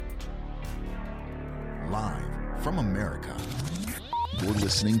Live from America. You're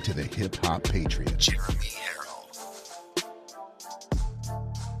listening to the Hip Hop Patriot, Jeremy Harrell.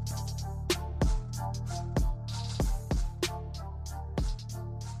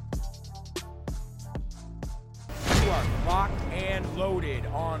 You are locked and loaded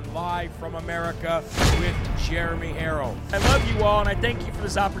on Live from America with Jeremy Harrell. I love you all, and I thank you for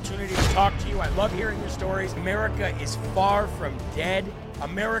this opportunity to talk to you. I love hearing your stories. America is far from dead.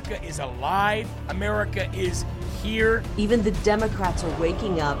 America is alive. America is here. Even the Democrats are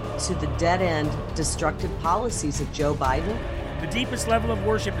waking up to the dead-end, destructive policies of Joe Biden. The deepest level of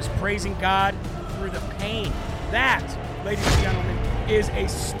worship is praising God through the pain. That, ladies and gentlemen, is a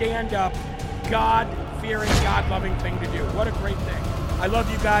stand-up, God-fearing, God-loving thing to do. What a great thing. I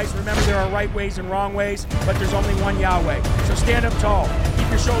love you guys. Remember, there are right ways and wrong ways, but there's only one Yahweh. So stand up tall. Keep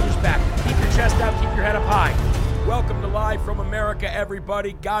your shoulders back. Keep your chest out. Keep your head up high. Welcome to Live from America,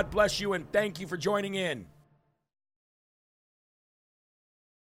 everybody. God bless you, and thank you for joining in.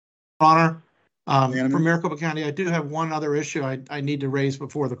 Honor, from Maricopa County, I do have one other issue I need to raise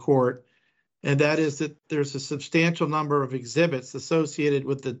before the court, and that is that there's a substantial number of exhibits associated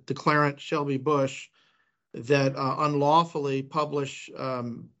with the declarant Shelby Bush that unlawfully publish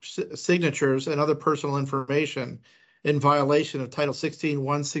signatures and other personal information in violation of Title 16,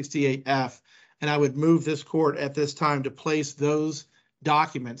 168F. And I would move this court at this time to place those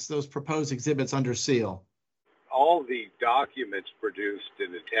documents, those proposed exhibits, under seal. All the documents produced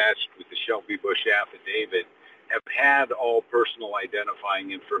and attached with the Shelby Bush affidavit have had all personal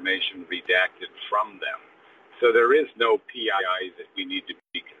identifying information redacted from them. So there is no PII that we need to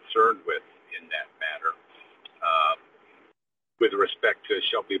be concerned with in that matter with respect to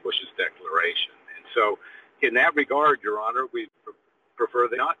Shelby Bush's declaration. And so in that regard, Your Honor, we prefer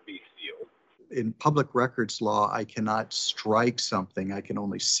they not be sealed. In public records law, I cannot strike something, I can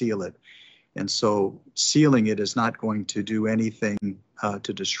only seal it. And so sealing it is not going to do anything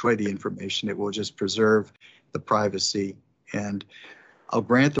to destroy the information. It will just preserve the privacy. And I'll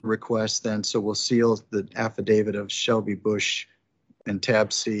grant the request then, so we'll seal the affidavit of Shelby Bush and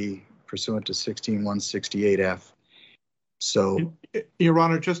tab C pursuant to 16168F. So, Your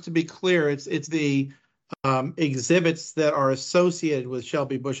Honor, just to be clear, it's the exhibits that are associated with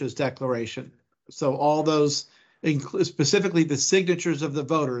Shelby Bush's declaration. So all those, specifically the signatures of the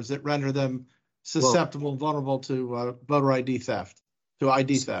voters that render them susceptible and vulnerable to voter ID theft, to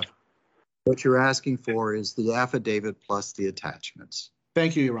ID theft. What you're asking for is the affidavit plus the attachments.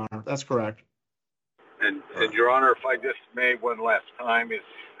 Thank you, Your Honor. That's correct. And Your Honor, if I just may one last time, is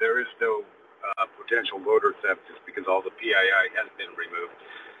there is no potential voter theft just because all the PII has been removed.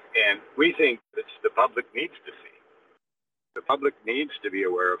 And we think that the public needs to see. The public needs to be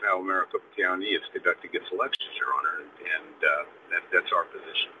aware of how Maricopa County is conducting its elections, Your Honor, and that's our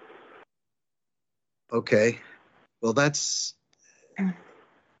position. Okay. Well, that's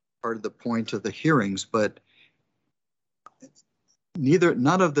part of the point of the hearings, but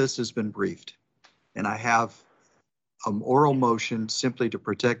none of this has been briefed. And I have an oral motion simply to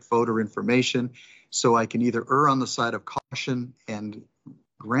protect voter information, so I can either err on the side of caution and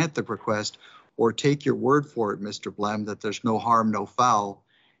grant the request, or take your word for it, Mr. Blem, that there's no harm, no foul,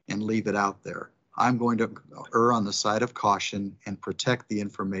 and leave it out there. I'm going to err on the side of caution and protect the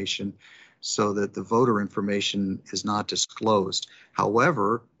information so that the voter information is not disclosed.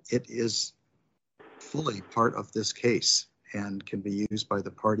 However, it is fully part of this case and can be used by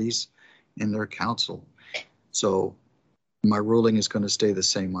the parties in their counsel. So my ruling is going to stay the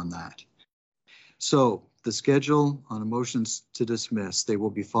same on that. So the schedule on motions to dismiss, they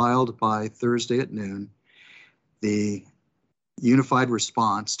will be filed by Thursday at noon. The unified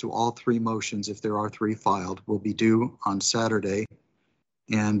response to all three motions, if there are three filed, will be due on Saturday,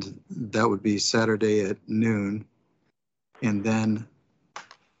 and that would be Saturday at noon. And then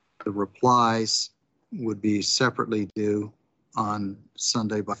the replies would be separately due on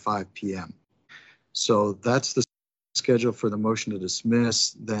Sunday by 5 p.m. So that's the schedule for the motion to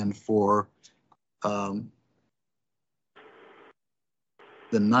dismiss. Then for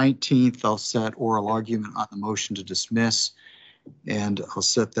the 19th, I'll set oral argument on the motion to dismiss, and I'll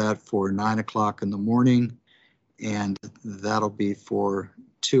set that for 9 o'clock in the morning, and that'll be for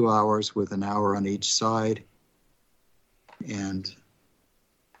 2 hours with an hour on each side. And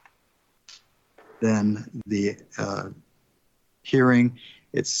then the hearing,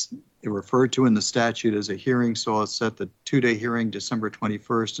 it's referred to in the statute as a hearing, so I'll set the 2-day hearing December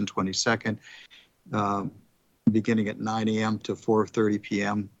 21st and 22nd, beginning at 9 a.m. to 4:30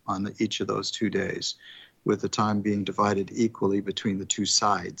 p.m. on each of those 2 days, with the time being divided equally between the two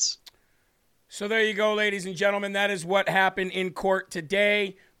sides. So there you go, ladies and gentlemen. That is what happened in court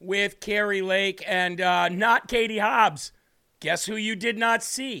today with Kari Lake and not Katie Hobbs. Guess who you did not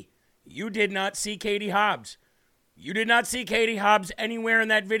see? You did not see Katie Hobbs. You did not see Katie Hobbs anywhere in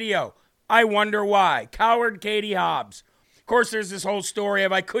that video. I wonder why. Coward Katie Hobbs. Of course, there's this whole story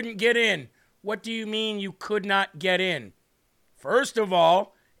of I couldn't get in. What do you mean you could not get in? First of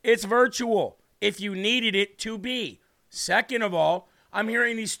all, it's virtual if you needed it to be. Second of all, I'm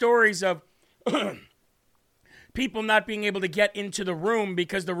hearing these stories of people not being able to get into the room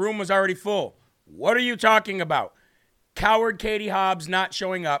because the room was already full. What are you talking about? Coward Katie Hobbs not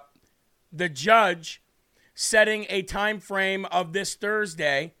showing up. The judge setting a time frame of this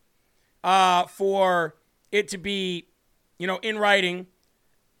Thursday for it to be, in writing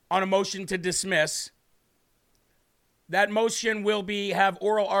on a motion to dismiss. That motion will have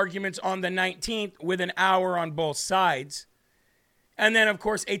oral arguments on the 19th with an hour on both sides. And then, of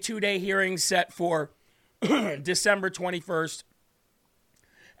course, a 2-day hearing set for December 21st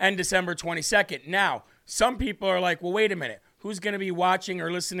and December 22nd. Now, some people are like, well, wait a minute. Who's going to be watching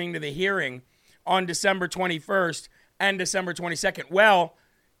or listening to the hearing on December 21st and December 22nd? Well,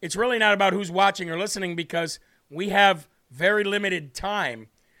 it's really not about who's watching or listening because we have very limited time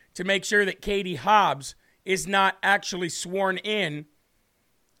to make sure that Katie Hobbs is not actually sworn in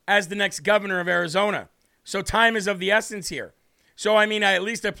as the next governor of Arizona. So time is of the essence here. So, I at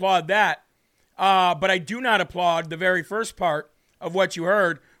least applaud that. But I do not applaud the very first part of what you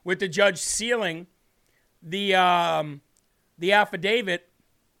heard with the judge sealing the affidavit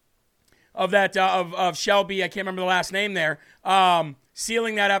of Shelby. I can't remember the last name there.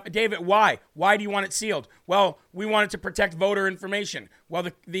 Sealing that affidavit. Why? Why do you want it sealed? Well, we wanted to protect voter information. Well,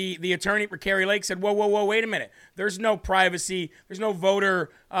 the attorney for Kari Lake said, whoa, wait a minute. There's no privacy. There's no voter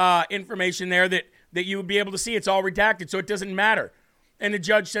information there that you would be able to see. It's all redacted, so it doesn't matter. And the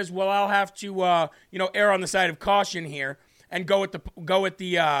judge says, well, I'll have to, err on the side of caution here and go with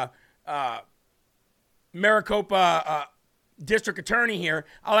the Maricopa district attorney here.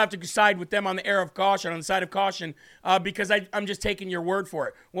 I'll have to side with them on the air of caution, on the side of caution, because I'm just taking your word for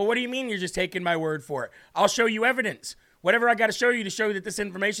it. Well, what do you mean you're just taking my word for it? I'll show you evidence. Whatever I got to show you that this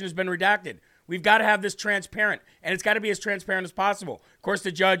information has been redacted. We've got to have this transparent, and it's got to be as transparent as possible. Of course,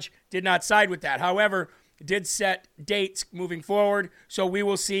 the judge did not side with that. However, did set dates moving forward, so we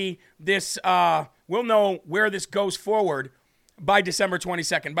will see this. We'll know where this goes forward by December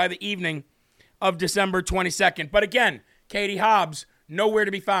 22nd, by the evening of December 22nd. But again, Katie Hobbs, nowhere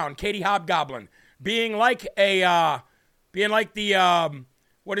to be found. Katie Hobgoblin, being like the,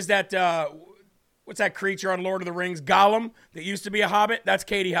 what is that, what's that creature on Lord of the Rings? Gollum, that used to be a hobbit? That's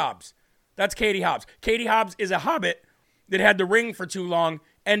Katie Hobbs. That's Katie Hobbs. Katie Hobbs is a hobbit that had the ring for too long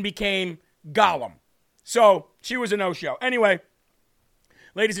and became Gollum. So she was a no-show. Anyway,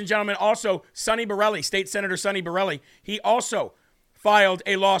 ladies and gentlemen, also Sonny Borrelli, State Senator Sonny Borrelli, he also filed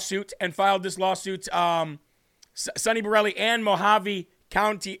a lawsuit and filed this lawsuit. Sonny Borrelli and Mojave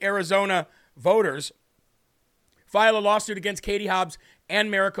County, Arizona voters file a lawsuit against Katie Hobbs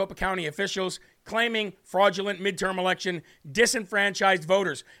and Maricopa County officials claiming fraudulent midterm election disenfranchised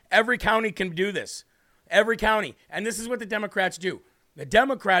voters. Every county can do this. Every county. And this is what the Democrats do. The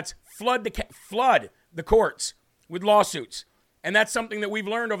Democrats flood the courts with lawsuits. And that's something that we've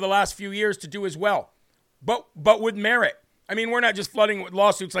learned over the last few years to do as well. But with merit. We're not just flooding it with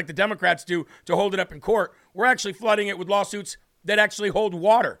lawsuits like the Democrats do to hold it up in court. We're actually flooding it with lawsuits that actually hold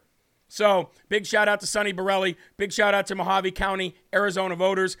water. So big shout out to Sonny Borrelli. Big shout out to Mojave County, Arizona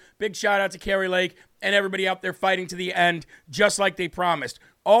voters. Big shout out to Kari Lake and everybody out there fighting to the end, just like they promised.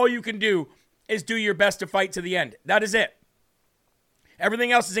 All you can do is do your best to fight to the end. That is it.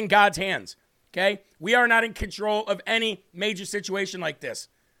 Everything else is in God's hands, okay? We are not in control of any major situation like this,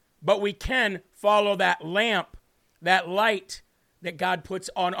 but we can follow that lamp, that light that God puts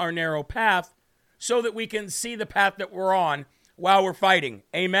on our narrow path so that we can see the path that we're on while we're fighting.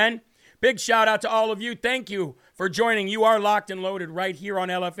 Amen? Big shout out to all of you. Thank you for joining. You are locked and loaded right here on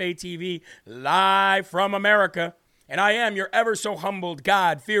LFA TV, live from America. And I am your ever so humbled,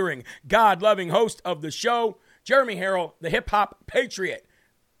 God-fearing, God-loving host of the show, Jeremy Harrell, the hip-hop patriot,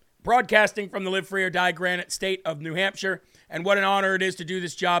 broadcasting from the Live Free or Die Granite State of New Hampshire. And what an honor it is to do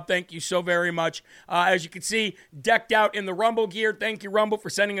this job. Thank you so very much. As you can see, decked out in the Rumble gear. Thank you, Rumble, for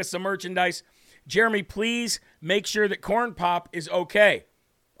sending us some merchandise. Jeremy, please make sure that Corn Pop is okay.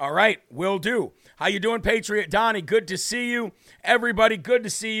 All right, will do. How you doing, Patriot Donnie? Good to see you. Everybody, good to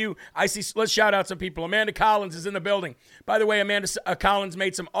see you. Let's shout out some people. Amanda Collins is in the building. By the way, Amanda Collins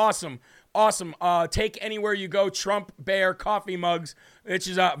made some awesome Awesome. Take anywhere you go, Trump Bear coffee mugs, which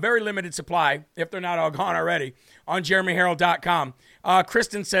is a very limited supply, if they're not all gone already, on JeremyHerald.com.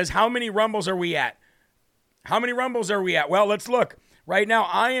 Kristen says, how many Rumbles are we at? Well, let's look. Right now,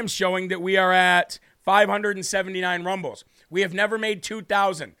 I am showing that we are at 579 Rumbles. We have never made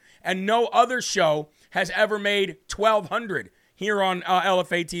 2,000, and no other show has ever made 1,200 here on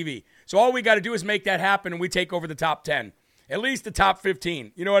LFA TV. So all we got to do is make that happen, and we take over the top 10. At least the top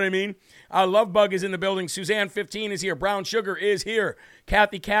 15. You know what I mean? Love Bug is in the building. Suzanne 15 is here. Brown Sugar is here.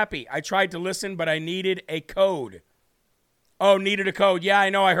 Kathy Cappy, I tried to listen, but I needed a code. Oh, needed a code. Yeah, I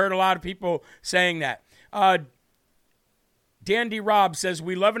know. I heard a lot of people saying that. Dandy Rob says,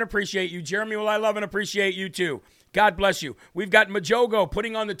 we love and appreciate you. Jeremy, well, I love and appreciate you too. God bless you. We've got Majogo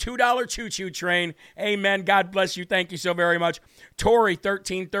putting on the $2 choo-choo train. Amen. God bless you. Thank you so very much. Tori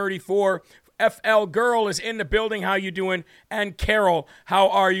 1334. FL Girl is in the building. How you doing? And Carol, how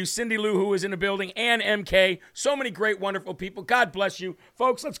are you? Cindy Lou, who is in the building, and MK. So many great, wonderful people. God bless you.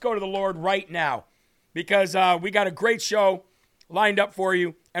 Folks, let's go to the Lord right now because we got a great show lined up for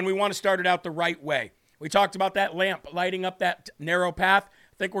you, and we want to start it out the right way. We talked about that lamp lighting up that narrow path.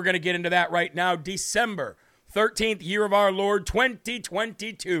 I think we're going to get into that right now. December 13th, year of our Lord,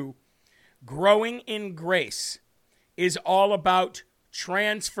 2022. Growing in grace is all about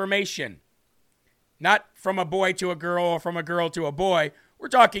transformation. Not from a boy to a girl or from a girl to a boy. We're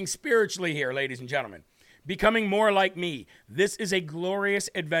talking spiritually here, ladies and gentlemen. Becoming more like me. This is a glorious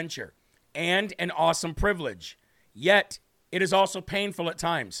adventure and an awesome privilege. Yet, it is also painful at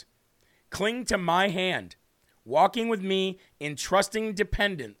times. Cling to my hand, walking with me in trusting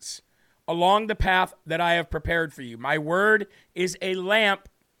dependence along the path that I have prepared for you. My word is a lamp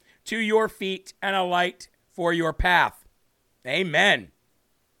to your feet and a light for your path. Amen.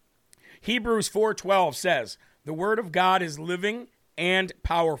 Hebrews 4:12 says, the word of God is living and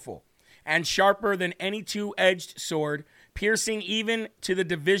powerful and sharper than any two-edged sword, piercing even to the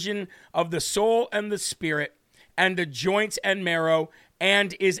division of the soul and the spirit and the joints and marrow,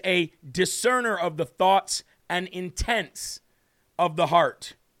 and is a discerner of the thoughts and intents of the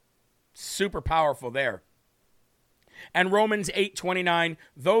heart. Super powerful there. And Romans 8:29,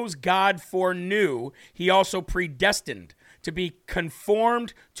 those God foreknew, he also predestined to be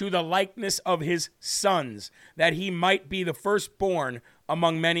conformed to the likeness of his sons, that he might be the firstborn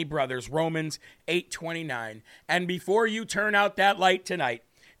among many brothers. Romans 8:29. And before you turn out that light tonight,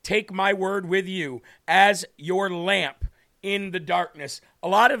 take my word with you as your lamp in the darkness. A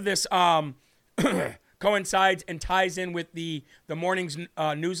lot of this coincides and ties in with the morning's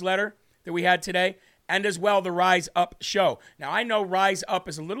newsletter that we had today, and as well the Rise Up show. Now, I know Rise Up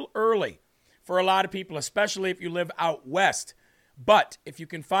is a little early for a lot of people, especially if you live out west. But if you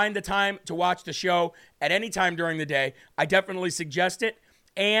can find the time to watch the show at any time during the day, I definitely suggest it.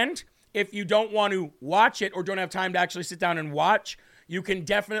 And if you don't want to watch it or don't have time to actually sit down and watch, you can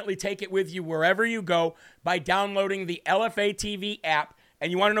definitely take it with you wherever you go by downloading the LFA TV app.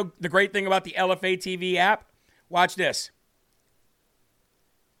 And you want to know the great thing about the LFA TV app? Watch this.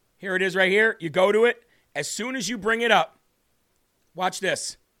 Here it is right here. You go to it. As soon as you bring it up, watch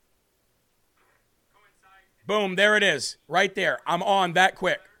this. Boom, there it is. Right there. I'm on that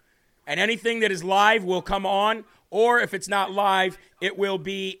quick. And anything that is live will come on. Or if it's not live, it will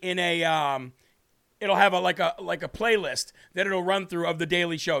be in a... It'll have a playlist that it'll run through of the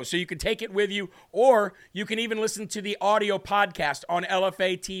daily show. So you can take it with you, or you can even listen to the audio podcast on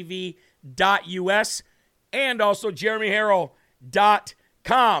lfatv.us and also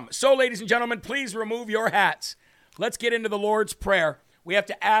jeremyherald.com. So, ladies and gentlemen, please remove your hats. Let's get into the Lord's Prayer. We have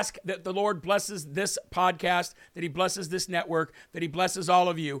to ask that the Lord blesses this podcast, that he blesses this network, that he blesses all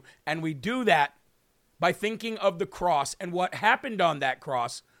of you. And we do that by thinking of the cross and what happened on that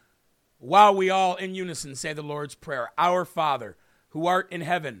cross, while we all in unison say the Lord's Prayer. Our Father, who art in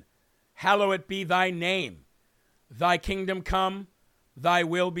heaven, hallowed be thy name. Thy kingdom come, thy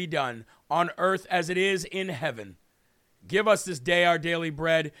will be done, on earth as it is in heaven. Give us this day our daily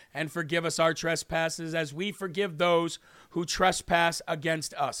bread, and forgive us our trespasses as we forgive those who trespass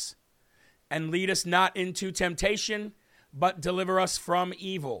against us. And lead us not into temptation, but deliver us from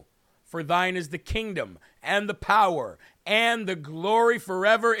evil. For thine is the kingdom and the power and the glory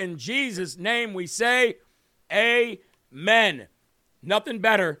forever. In Jesus' name we say, amen. Nothing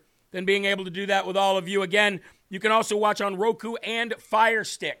better than being able to do that with all of you. Again, you can also watch on Roku and Fire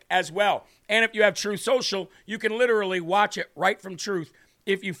Stick as well. And if you have Truth Social, you can literally watch it right from Truth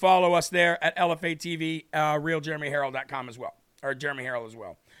if you follow us there at LFA TV, RealJeremyHerald.com as well, or Jeremy Herald as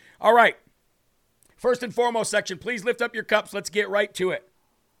well. All right. First and foremost section, please lift up your cups. Let's get right to it.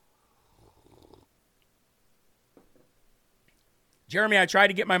 Jeremy, I tried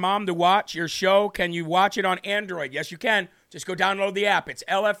to get my mom to watch your show. Can you watch it on Android? Yes, you can. Just go download the app. It's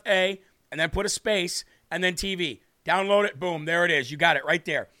LFA, and then put a space, and then TV. Download it. Boom. There it is. You got it right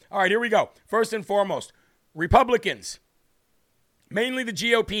there. All right, here we go. First and foremost, Republicans, mainly the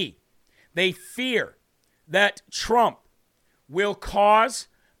GOP, they fear that Trump will cause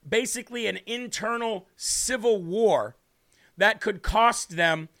basically an internal civil war that could cost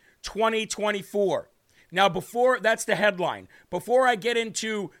them 2024. Now, that's the headline. Before I get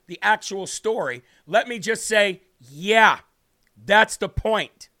into the actual story, let me just say, yeah, that's the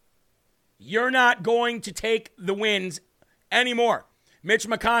point. You're not going to take the wins anymore. Mitch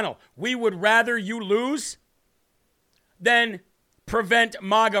McConnell, we would rather you lose than prevent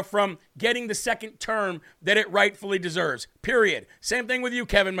MAGA from getting the second term that it rightfully deserves. Period. Same thing with you,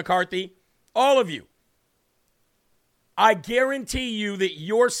 Kevin McCarthy. All of you. I guarantee you that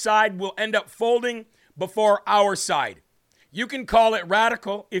your side will end up folding before our side. You can call it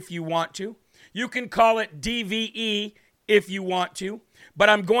radical if you want to. You can call it DVE if you want to. But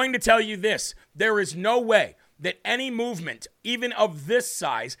I'm going to tell you this. There is no way that any movement, even of this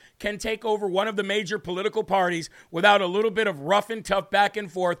size, can take over one of the major political parties without a little bit of rough and tough back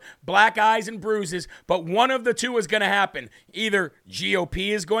and forth, black eyes and bruises. But one of the two is going to happen. Either GOP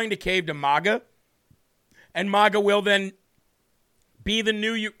is going to cave to MAGA, and MAGA will then be the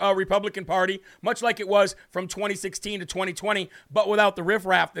new Republican Party, much like it was from 2016 to 2020, but without the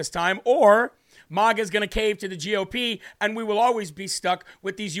riffraff this time, or MAGA is going to cave to the GOP, and we will always be stuck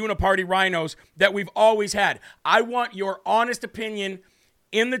with these uniparty rhinos that we've always had. I want your honest opinion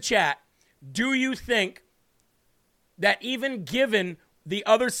in the chat. Do you think that even given the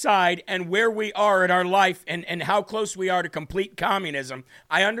other side and where we are in our life and how close we are to complete communism,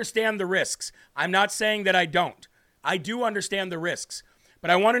 I understand the risks. I'm not saying that I don't. I do understand the risks.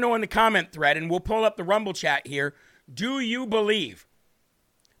 But I want to know in the comment thread, and we'll pull up the Rumble chat here, do you believe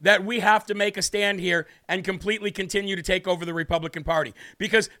that we have to make a stand here and completely continue to take over the Republican Party?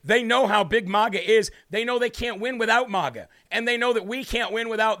 Because they know how big MAGA is. They know they can't win without MAGA. And they know that we can't win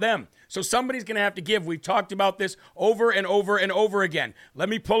without them. So somebody's going to have to give. We've talked about this over and over and over again. Let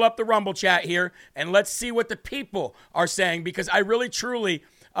me pull up the Rumble chat here, and let's see what the people are saying, because I really, truly...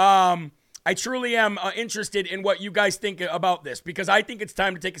 I truly am interested in what you guys think about this, because I think it's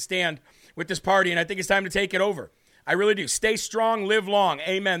time to take a stand with this party, and I think it's time to take it over. I really do. Stay strong, live long.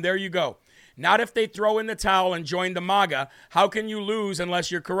 Amen. There you go. Not if they throw in the towel and join the MAGA. How can you lose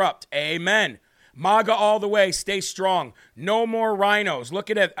unless you're corrupt? Amen. MAGA all the way. Stay strong. No more rhinos. Look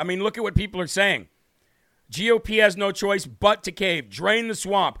at it. I mean, look at what people are saying. GOP has no choice but to cave. Drain the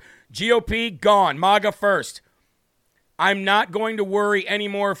swamp. GOP gone. MAGA first. I'm not going to worry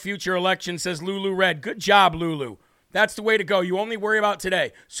anymore future elections, says Lulu Red. Good job, Lulu. That's the way to go. You only worry about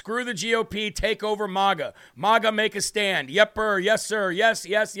today. Screw the GOP. Take over MAGA. MAGA, make a stand. Yepper. Yes, sir. Yes,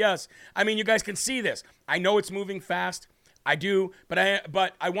 yes, yes. I mean, you guys can see this. I know it's moving fast. I do. But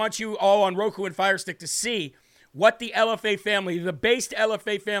I want you all on Roku and Fire Stick to see what the LFA family, the based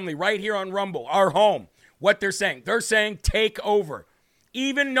LFA family right here on Rumble, our home, what they're saying. They're saying take over.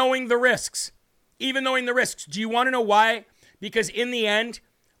 Even knowing the risks. Even knowing the risks. Do you want to know why? Because in the end,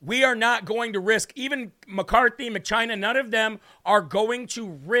 we are not going to risk, even McCarthy, McChina, none of them are going to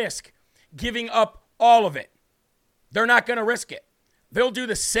risk giving up all of it. They're not going to risk it. They'll do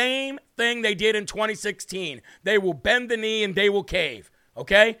the same thing they did in 2016. They will bend the knee and they will cave,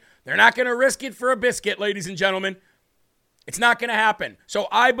 okay? They're not going to risk it for a biscuit, ladies and gentlemen. It's not going to happen. So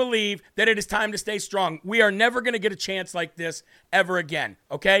I believe that it is time to stay strong. We are never going to get a chance like this ever again,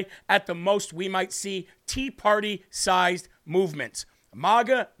 okay? At the most, we might see Tea Party-sized movements.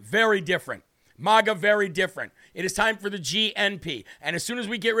 MAGA, very different. MAGA, very different. It is time for the GNP. And as soon as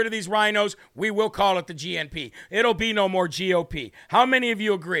we get rid of these rhinos, we will call it the GNP. It'll be no more GOP. How many of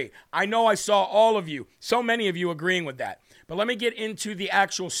you agree? I know I saw all of you, so many of you agreeing with that. But let me get into the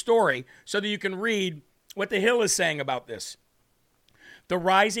actual story so that you can read what the Hill is saying about this. The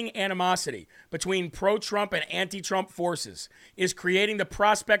rising animosity between pro-Trump and anti-Trump forces is creating the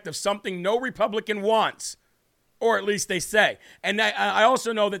prospect of something no Republican wants, or at least they say. And I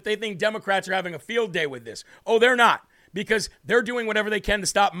also know that they think Democrats are having a field day with this. Oh, they're not, because they're doing whatever they can to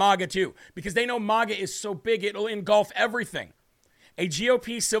stop MAGA too, because they know MAGA is so big it'll engulf everything. A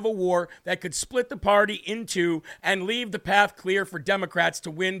GOP civil war that could split the party in two and leave the path clear for Democrats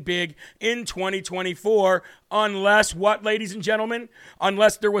to win big in 2024, unless what, ladies and gentlemen?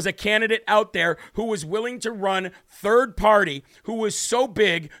 Unless there was a candidate out there who was willing to run third party, who was so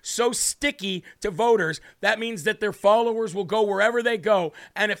big, so sticky to voters, that means that their followers will go wherever they go.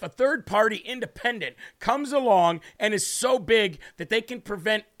 And if a third party independent comes along and is so big that they can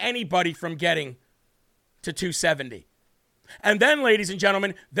prevent anybody from getting to 270, And then, ladies and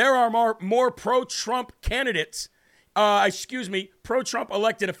gentlemen, there are more pro-Trump candidates, pro-Trump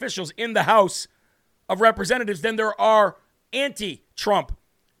elected officials in the House of Representatives than there are anti-Trump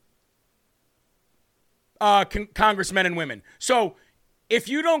congressmen and women. So if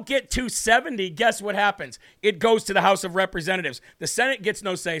you don't get 270, guess what happens? It goes to the House of Representatives. The Senate gets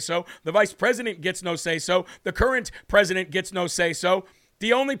no say-so. The vice president gets no say-so. The current president gets no say-so.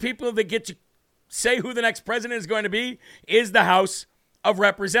 The only people that get to say who the next president is going to be is the House of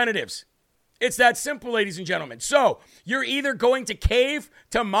Representatives. It's that simple, ladies and gentlemen. So you're either going to cave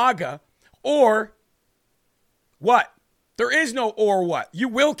to MAGA or what? There is no or what. You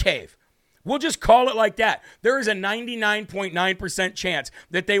will cave. We'll just call it like that. There is a 99.9% chance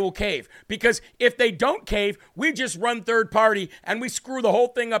that they will cave. Because if they don't cave, we just run third party and we screw the whole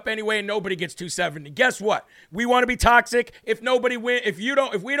thing up anyway and nobody gets 270. Guess what? We want to be toxic. If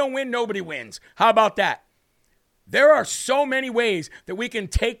we don't win, nobody wins. How about that? There are so many ways that we can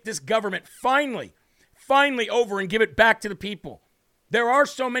take this government finally over and give it back to the people. There are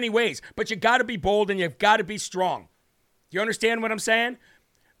so many ways, but you got to be bold and you've got to be strong. Do you understand what I'm saying?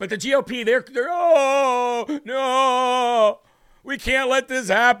 But the GOP, they're, oh, no, we can't let this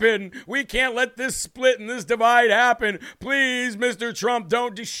happen. We can't let this split and this divide happen. Please, Mr. Trump,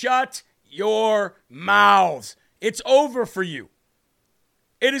 don't shut your mouths. It's over for you.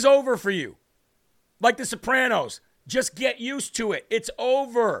 It is over for you. Like The Sopranos, just get used to it. It's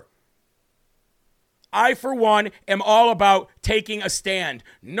over. I, for one, am all about taking a stand.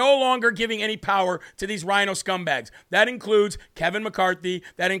 No longer giving any power to these rhino scumbags. That includes Kevin McCarthy.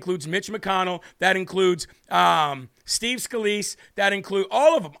 That includes Mitch McConnell. That includes Steve Scalise. That includes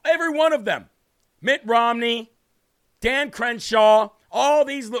all of them. Every one of them. Mitt Romney, Dan Crenshaw, all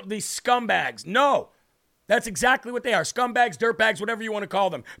these scumbags. No. That's exactly what they are. Scumbags, dirtbags, whatever you want to call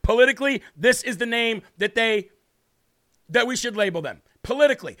them. Politically, this is the name that we should label them.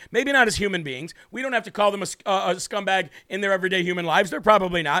 Politically, maybe not as human beings. We don't have to call them a scumbag in their everyday human lives. They're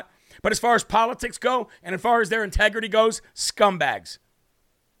probably not. But as far as politics go, and as far as their integrity goes, scumbags.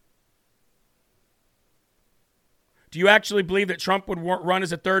 Do you actually believe that Trump would run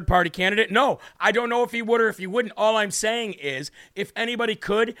as a third-party candidate? No, I don't know if he would or if he wouldn't. All I'm saying is, if anybody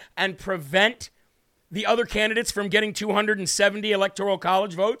could and prevent the other candidates from getting 270 electoral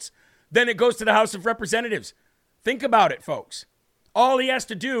college votes, then it goes to the House of Representatives. Think about it, folks. All he has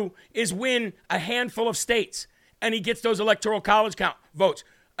to do is win a handful of states, and he gets those electoral college votes.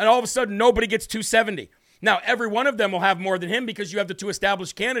 And all of a sudden, nobody gets 270. Now, every one of them will have more than him because you have the two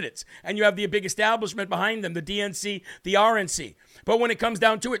established candidates, and you have the big establishment behind them, the DNC, the RNC. But when it comes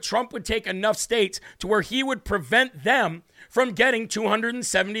down to it, Trump would take enough states to where he would prevent them from getting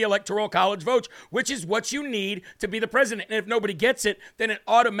 270 electoral college votes, which is what you need to be the president. And if nobody gets it, then it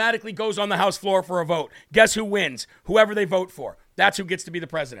automatically goes on the House floor for a vote. Guess who wins? Whoever they vote for. That's who gets to be the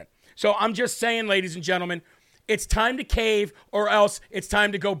president. So I'm just saying, ladies and gentlemen, it's time to cave or else it's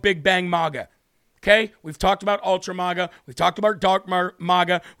time to go big bang MAGA. Okay? We've talked about ultra MAGA. We've talked about dark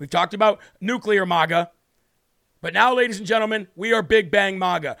MAGA. We've talked about nuclear MAGA. But now, ladies and gentlemen, we are big bang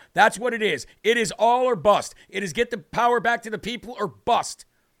MAGA. That's what it is. It is all or bust. It is get the power back to the people or bust.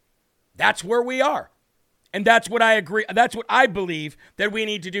 That's where we are. And that's what I agree. That's what I believe that we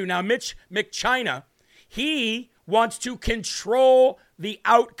need to do. Now, Mitch McChina, he wants to control the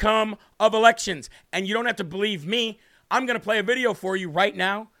outcome of elections. And you don't have to believe me. I'm going to play a video for you right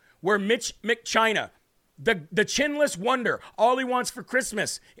now where Mitch McChina, the chinless wonder, all he wants for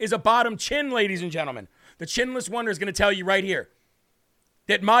Christmas is a bottom chin, ladies and gentlemen. The chinless wonder is going to tell you right here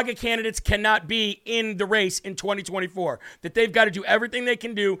that MAGA candidates cannot be in the race in 2024, that they've got to do everything they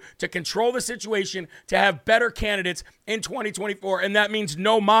can do to control the situation, to have better candidates in 2024, and that means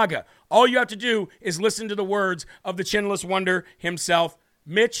no MAGA. All you have to do is listen to the words of the chinless wonder himself.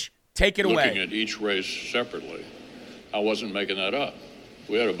 Mitch, take it away. Looking at each race separately, I wasn't making that up.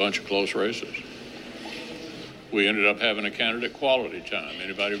 We had a bunch of close races. We ended up having a candidate quality time.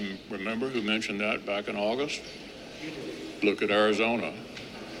 Anybody remember who mentioned that back in August? Look at Arizona.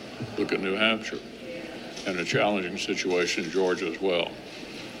 Look at New Hampshire. And a challenging situation in Georgia as well.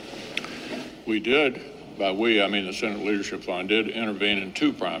 We did, by we, I mean the Senate Leadership Fund, did intervene in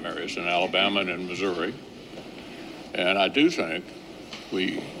two primaries, in Alabama and in Missouri. And I do think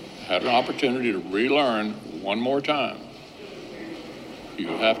we had an opportunity to relearn one more time. You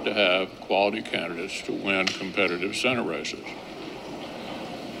have to have quality candidates to win competitive Senate races.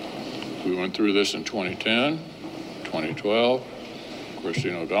 We went through this in 2010, 2012,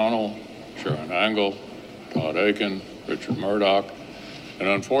 Christine O'Donnell, Sharon Angle, Todd Aiken, Richard Murdoch, and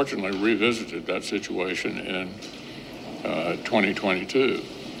unfortunately revisited that situation in 2022.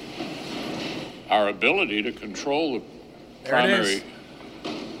 Our ability to control primary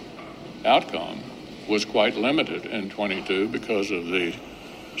outcome was quite limited in 22 because of the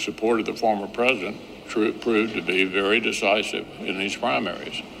support of the former president proved to be very decisive in these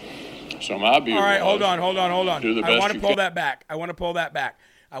primaries. So my view All right, was, hold on. Do the I best want to you pull can. that back. I want to pull it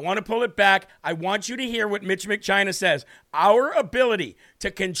back. I want you to hear what Mitch McChina says. Our ability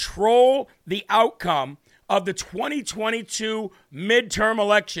to control the outcome of the 2022 midterm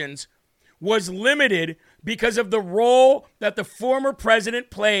elections was limited because of the role that the former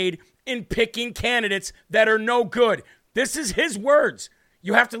president played in picking candidates that are no good. This is his words.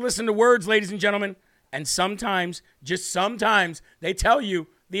 You have to listen to words, ladies and gentlemen. And sometimes, just sometimes, they tell you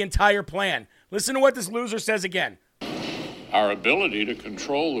the entire plan. Listen to what this loser says again. Our ability to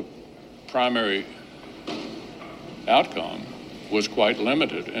control the primary outcome was quite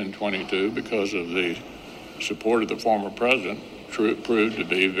limited in 22 because of the support of the former president proved to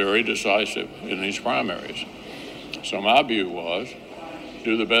be very decisive in these primaries. So my view was,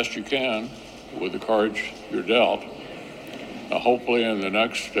 do the best you can with the cards you're dealt. Hopefully in the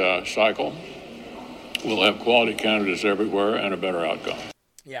next cycle, we'll have quality candidates everywhere and a better outcome.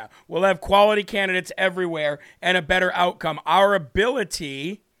 Yeah, we'll have quality candidates everywhere and a better outcome. Our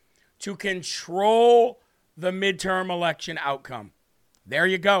ability to control the midterm election outcome. There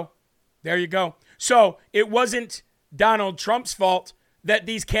you go. So it wasn't Donald Trump's fault that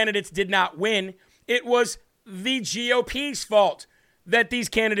these candidates did not win. It was the GOP's fault that these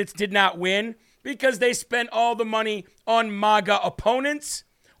candidates did not win because they spent all the money on MAGA opponents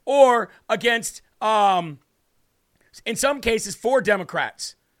or against, in some cases, for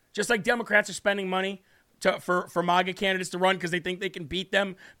Democrats. Just like Democrats are spending money for MAGA candidates to run because they think they can beat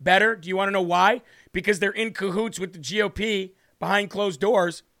them better. Do you want to know why? Because they're in cahoots with the GOP behind closed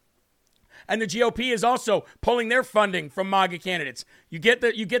doors. And the GOP is also pulling their funding from MAGA candidates. You get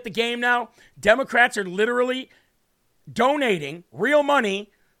the game now? Democrats are literally donating real money,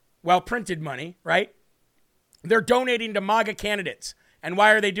 well, printed money, right? They're donating to MAGA candidates. And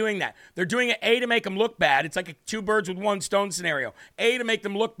why are they doing that? They're doing it, A, to make them look bad. It's like a two birds with one stone scenario. A, to make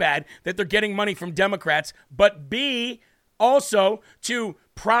them look bad that they're getting money from Democrats, but B, also to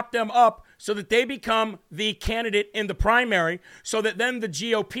prop them up so that they become the candidate in the primary so that then the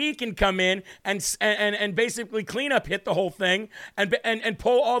GOP can come in and basically clean up hit the whole thing and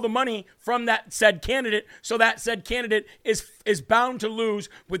pull all the money from that said candidate so that said candidate is bound to lose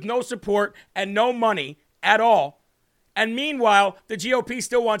with no support and no money at all. And meanwhile, the GOP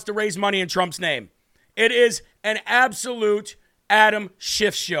still wants to raise money in Trump's name. It is an absolute Adam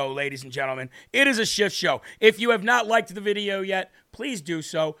Schiff show, ladies and gentlemen. It is a Schiff show. If you have not liked the video yet, please do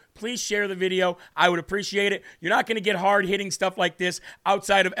so. Please share the video. I would appreciate it. You're not going to get hard-hitting stuff like this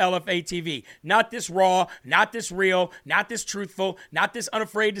outside of LFA TV. Not this raw, not this real, not this truthful, not this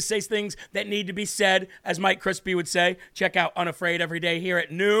unafraid to say things that need to be said, as Mike Crispy would say. Check out Unafraid every day here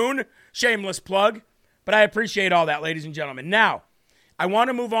at noon. Shameless plug. But I appreciate all that, ladies and gentlemen. Now, I want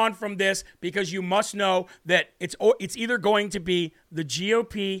to move on from this because you must know that it's either going to be the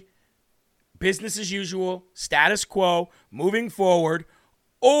GOP, business as usual, status quo, moving forward,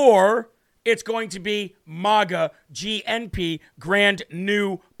 or it's going to be MAGA, GNP, grand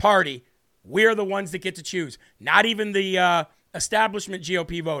new party. We're the ones that get to choose. Not even the establishment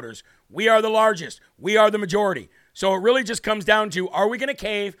GOP voters. We are the largest. We are the majority. So it really just comes down to, are we going to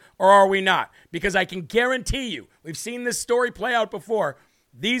cave or are we not? Because I can guarantee you, we've seen this story play out before,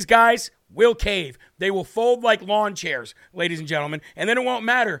 these guys will cave. They will fold like lawn chairs, ladies and gentlemen. And then it won't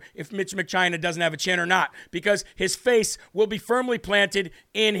matter if Mitch McChina doesn't have a chin or not, because his face will be firmly planted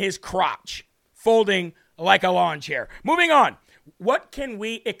in his crotch, folding like a lawn chair. Moving on, what can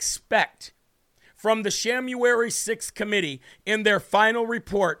we expect from the January 6th committee in their final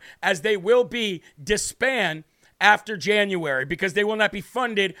report, as they will be disband after January because they will not be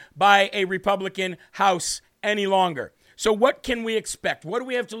funded by a Republican House any longer. So what can we expect? What do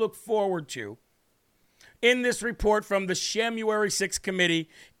we have to look forward to in this report from the January 6th committee?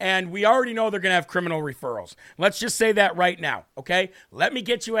 And we already know they're going to have criminal referrals. Let's just say that right now, okay? Let me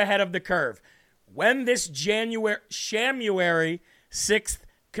get you ahead of the curve. When this January 6th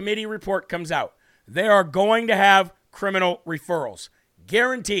committee report comes out, they are going to have criminal referrals.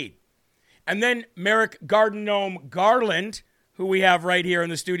 Guaranteed. And then Merrick Gardenome Garland, who we have right here in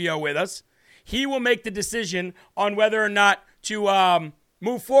the studio with us, he will make the decision on whether or not to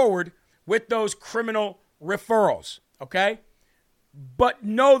move forward with those criminal referrals, okay? But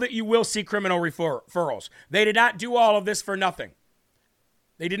know that you will see criminal referrals. They did not do all of this for nothing.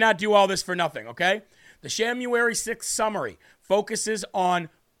 They did not do all this for nothing, okay? The January 6th summary focuses on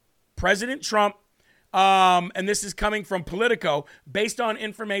President Trump, and this is coming from Politico, based on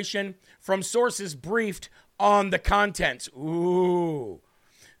information from sources briefed on the contents. Ooh.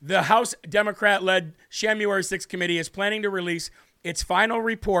 The House Democrat-led January 6th committee is planning to release its final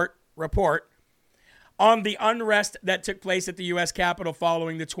report on the unrest that took place at the U.S. Capitol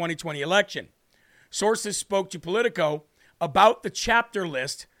following the 2020 election. Sources spoke to Politico about the chapter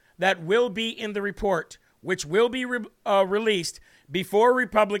list that will be in the report, which will be released before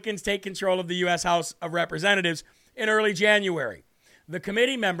Republicans take control of the U.S. House of Representatives in early January. The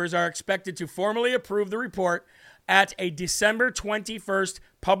committee members are expected to formally approve the report at a December 21st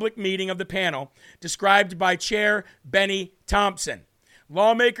public meeting of the panel, described by Chair Benny Thompson.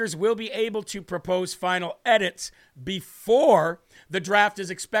 Lawmakers will be able to propose final edits before the draft is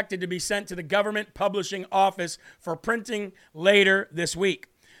expected to be sent to the government publishing office for printing later this week.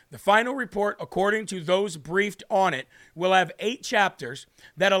 The final report, according to those briefed on it, will have 8 chapters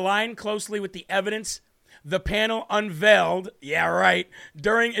that align closely with the evidence the panel unveiled,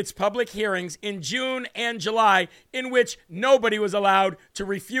 during its public hearings in June and July, in which nobody was allowed to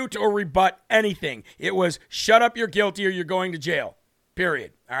refute or rebut anything. It was shut up, you're guilty, or you're going to jail.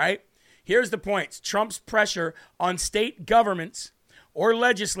 Period. All right? Here's the points. Trump's pressure on state governments or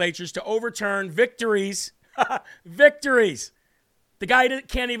legislatures to overturn victories. Victories. The guy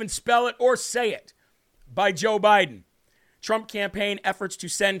can't even spell it or say it. By Joe Biden. Trump campaign efforts to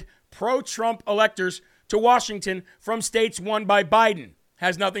send pro-Trump electors to Washington from states won by Biden.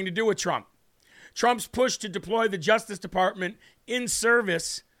 Has nothing to do with Trump. Trump's push to deploy the Justice Department in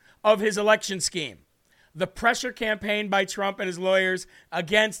service of his election scheme. The pressure campaign by Trump and his lawyers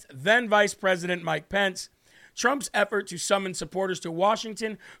against then Vice President Mike Pence. Trump's effort to summon supporters to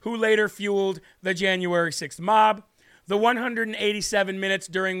Washington, who later fueled the January 6th mob. The 187 minutes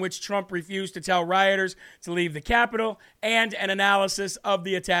during which Trump refused to tell rioters to leave the Capitol, and an analysis of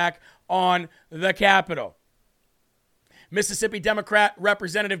the attack on the Capitol. Mississippi Democrat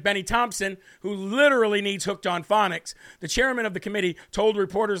Representative Benny Thompson, who literally needs hooked on phonics, the chairman of the committee, told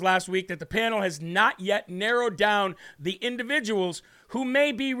reporters last week that the panel has not yet narrowed down the individuals who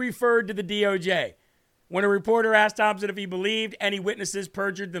may be referred to the DOJ. When a reporter asked Thompson if he believed any witnesses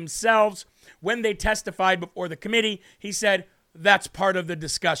perjured themselves when they testified before the committee, he said, that's part of the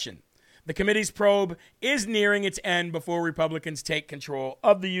discussion. The committee's probe is nearing its end before Republicans take control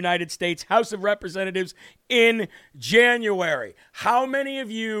of the United States House of Representatives in January. How many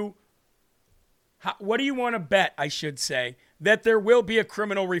of you, what do you want to bet, I should say, that there will be a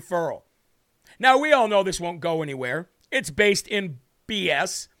criminal referral? Now, we all know this won't go anywhere. It's based in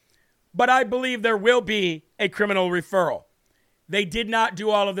BS, but I believe there will be a criminal referral. They did not do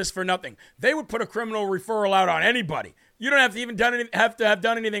all of this for nothing. They would put a criminal referral out on anybody. You don't have to even have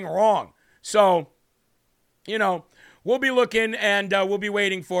done anything wrong. So, we'll be looking and we'll be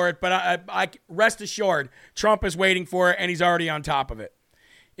waiting for it. But I rest assured, Trump is waiting for it, and he's already on top of it.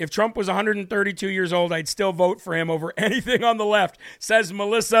 If Trump was 132 years old, I'd still vote for him over anything on the left, says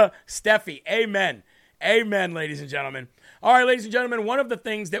Melissa Steffi. Amen. Amen, ladies and gentlemen. All right, ladies and gentlemen, one of the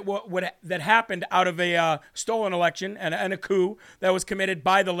things that happened out of a stolen election and a coup that was committed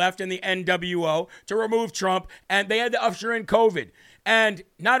by the left and the NWO to remove Trump, and they had to usher in COVID. And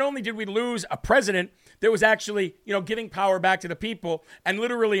not only did we lose a president that was actually, giving power back to the people and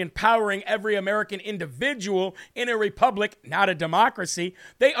literally empowering every American individual in a republic, not a democracy,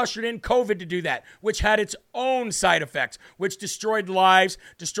 they ushered in COVID to do that, which had its own side effects, which destroyed lives,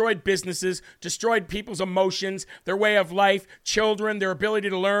 destroyed businesses, destroyed people's emotions, their way of life, children, their ability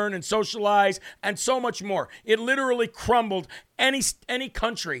to learn and socialize, and so much more. It literally crumbled any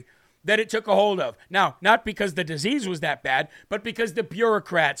country that it took a hold of. Now, not because the disease was that bad, but because the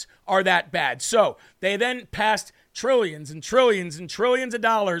bureaucrats are that bad. So they then passed trillions and trillions and trillions of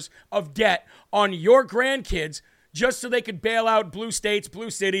dollars of debt on your grandkids just so they could bail out blue states,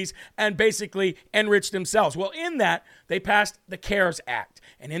 blue cities, and basically enrich themselves. Well, in that, they passed the CARES Act.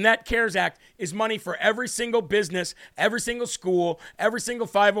 And in that CARES Act is money for every single business, every single school, every single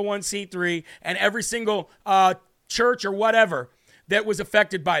 501c3, and every single church or whatever that was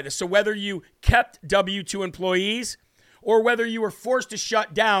affected by this. So whether you kept W-2 employees or whether you were forced to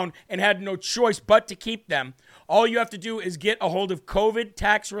shut down and had no choice but to keep them, all you have to do is get a hold of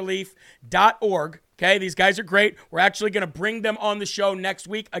covidtaxrelief.org. Okay, these guys are great. We're actually going to bring them on the show next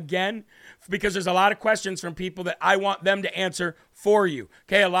week again because there's a lot of questions from people that I want them to answer for you.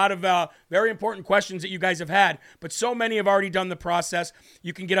 Okay, a lot of very important questions that you guys have had, but so many have already done the process.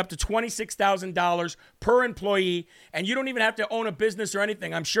 You can get up to $26,000 per employee, and you don't even have to own a business or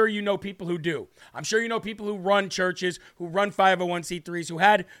anything. I'm sure you know people who do. I'm sure you know people who run churches, who run 501c3s, who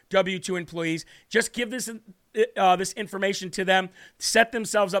had W-2 employees. Just give this information to them, set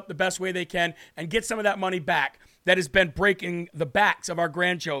themselves up the best way they can, and get some of that money back that has been breaking the backs of our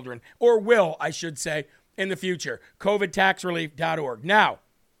grandchildren, or will, I should say, in the future. COVIDtaxrelief.org. Now,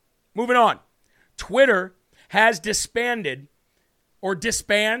 moving on. Twitter has disbanded, or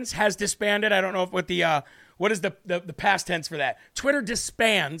disbands, has disbanded. I don't know what what is the past tense for that. Twitter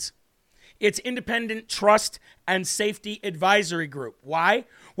disbands its Independent Trust and Safety Advisory Group. Why?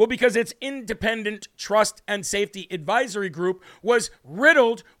 Well, because its Independent Trust and Safety Advisory Group was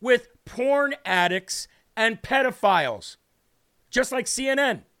riddled with porn addicts and pedophiles. Just like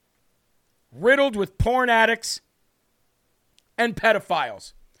CNN. Riddled with porn addicts and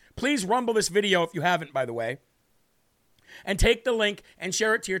pedophiles. Please rumble this video if you haven't, by the way. And take the link and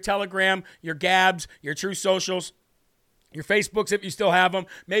share it to your Telegram, your Gabs, your True Socials, your Facebooks if you still have them.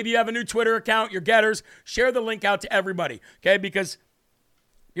 Maybe you have a new Twitter account, your Getters. Share the link out to everybody, okay? Because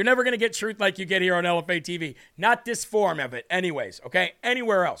you're never going to get truth like you get here on LFA TV. Not this form of it anyways, okay?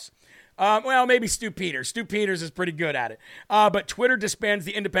 Anywhere else. Well, maybe Stu Peters. Stu Peters is pretty good at it. But Twitter disbands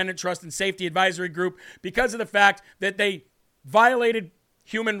the Independent Trust and Safety Advisory Group because of the fact that they violated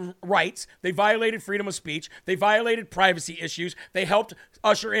human rights. They violated freedom of speech. They violated privacy issues. They helped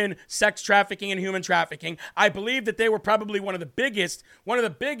usher in sex trafficking and human trafficking. I believe that they were probably one of the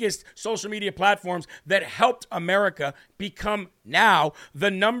biggest social media platforms that helped America become now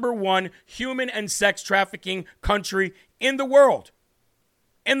the #1 human and sex trafficking country in the world.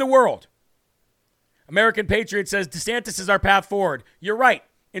 In the world. American Patriot says DeSantis is our path forward. You're right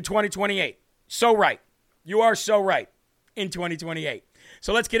in 2028. So right. You are so right in 2028.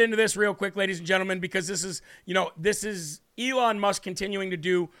 So let's get into this real quick, ladies and gentlemen, because this is Elon Musk continuing to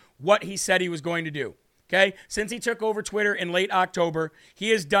do what he said he was going to do. Okay? Since he took over Twitter in late October, he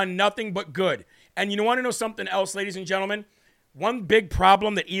has done nothing but good. And you want to know something else, ladies and gentlemen? One big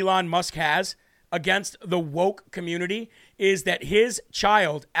problem that Elon Musk has against the woke community is that his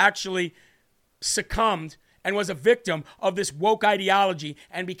child actually succumbed and was a victim of this woke ideology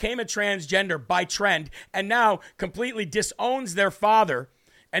and became a transgender by trend and now completely disowns their father.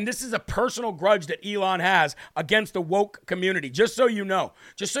 And this is a personal grudge that Elon has against the woke community. Just so you know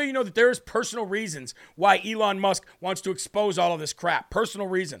that there is personal reasons why Elon Musk wants to expose all of this crap. Personal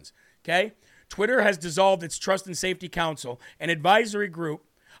reasons, okay? Twitter has dissolved its Trust and Safety Council, an advisory group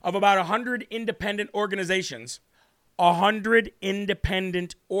of about 100 independent organizations,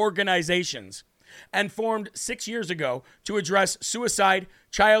 and formed 6 years ago to address suicide,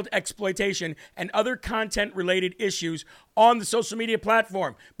 child exploitation, and other content-related issues on the social media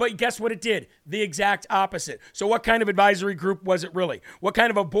platform. But guess what it did? The exact opposite. So what kind of advisory group was it really? What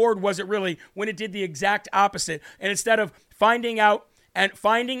kind of a board was it really when it did the exact opposite? And instead of finding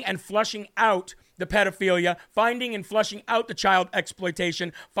and flushing out the pedophilia, finding and flushing out the child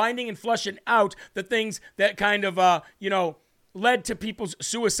exploitation, finding and flushing out the things that kind of, led to people's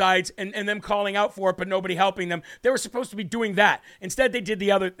suicides and them calling out for it, but nobody helping them. They were supposed to be doing that. Instead, they did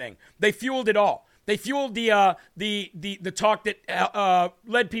the other thing. They fueled it all. They fueled the talk that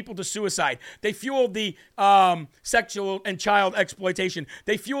led people to suicide. They fueled the sexual and child exploitation.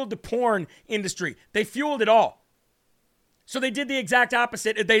 They fueled the porn industry. They fueled it all. So they did the exact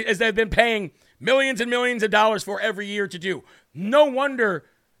opposite as they've been paying millions and millions of dollars for every year to do. No wonder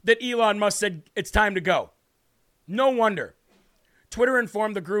that Elon Musk said it's time to go. No wonder. Twitter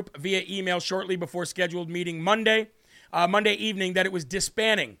informed the group via email shortly before scheduled meeting Monday evening that it was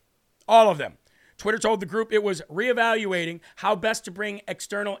disbanding all of them. Twitter told the group it was reevaluating how best to bring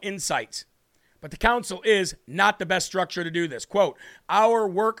external insights. But the council is not the best structure to do this. Quote, our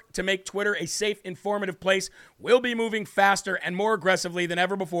work to make Twitter a safe, informative place will be moving faster and more aggressively than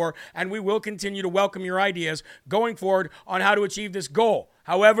ever before, and we will continue to welcome your ideas going forward on how to achieve this goal.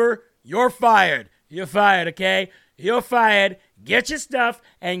 However, you're fired. You're fired, okay? You're fired. Get your stuff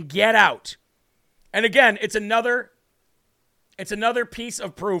and get out. And again, it's another piece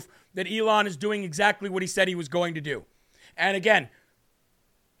of proof that Elon is doing exactly what he said he was going to do. And again,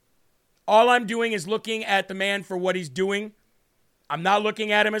 all I'm doing is looking at the man for what he's doing. I'm not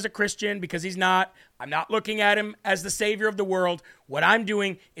looking at him as a Christian because he's not. I'm not looking at him as the savior of the world. What I'm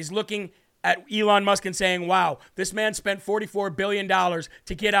doing is looking at Elon Musk and saying, wow, this man spent $44 billion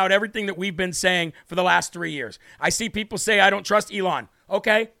to get out everything that we've been saying for the last 3 years. I see people say, I don't trust Elon.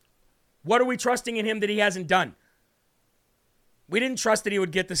 Okay, what are we trusting in him that he hasn't done? We didn't trust that he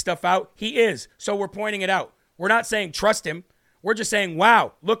would get this stuff out. He is, so we're pointing it out. We're not saying trust him. We're just saying,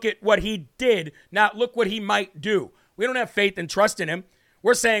 wow, look at what he did, not look what he might do. We don't have faith and trust in him.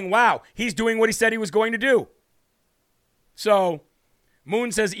 We're saying, wow, he's doing what he said he was going to do. So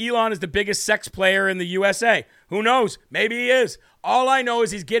Moon says Elon is the biggest sex player in the USA. Who knows? Maybe he is. All I know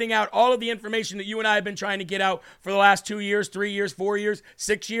is he's getting out all of the information that you and I have been trying to get out for the last 2 years, 3 years, 4 years,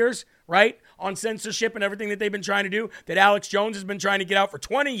 6 years, right? On censorship and everything that they've been trying to do, that Alex Jones has been trying to get out for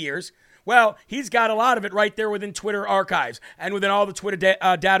 20 years. Well, he's got a lot of it right there within Twitter archives and within all the Twitter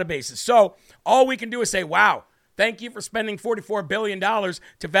databases. So all we can do is say, wow, thank you for spending $44 billion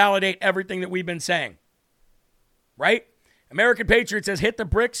to validate everything that we've been saying. Right? American Patriot says, hit the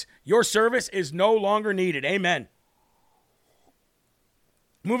bricks. Your service is no longer needed. Amen.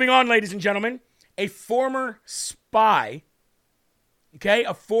 Moving on, ladies and gentlemen, a former spy,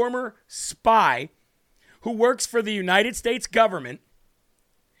 a former spy who works for the United States government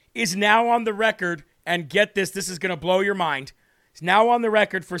is now on the record, and get this is going to blow your mind, is now on the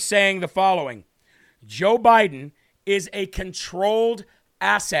record for saying the following: Joe Biden is a controlled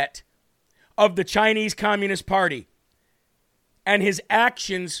asset of the Chinese Communist Party, and his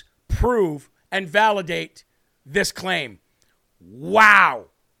actions prove and validate this claim. Wow.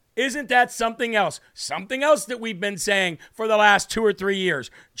 Isn't that something else? Something else that we've been saying for the last 2 or 3 years.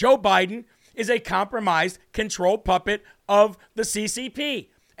 Joe Biden is a compromised, controlled puppet of the CCP.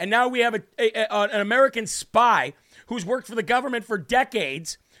 And now we have an American spy who's worked for the government for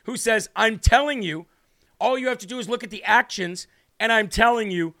decades who says, I'm telling you, all you have to do is look at the actions, and I'm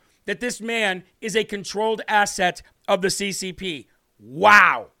telling you that this man is a controlled asset of the CCP.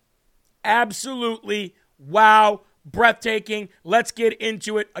 Wow. Absolutely wow. Breathtaking. Let's get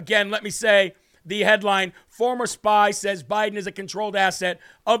into it. Again, let me say the headline: former spy says Biden is a controlled asset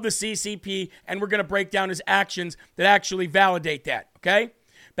of the CCP, and we're going to break down his actions that actually validate that, okay?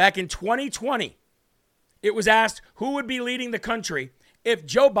 Back in 2020, it was asked who would be leading the country if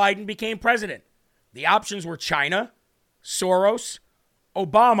Joe Biden became president. The options were China, Soros,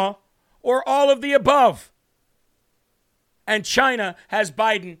 Obama, or all of the above. And China has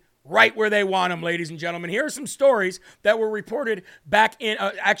Biden right where they want him, ladies and gentlemen. Here are some stories that were reported back in,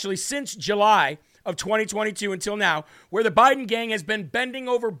 actually since July of 2022 until now, where the Biden gang has been bending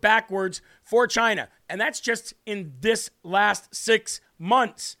over backwards for China. And that's just in this last 6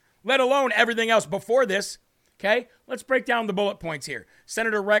 months, let alone everything else before this. Okay, let's break down the bullet points here.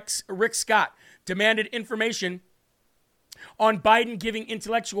 Senator Rick Scott demanded information on Biden giving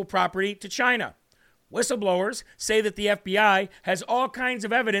intellectual property to China. Whistleblowers say that the FBI has all kinds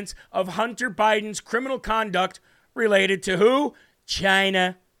of evidence of Hunter Biden's criminal conduct related to who?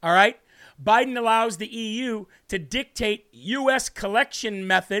 China. All right? Biden allows the EU to dictate U.S. collection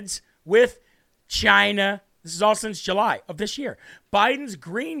methods with China. This is all since July of this year. Biden's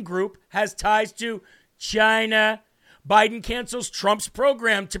Green Group has ties to China. Biden cancels Trump's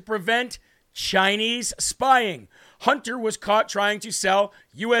program to prevent Chinese spying. Hunter was caught trying to sell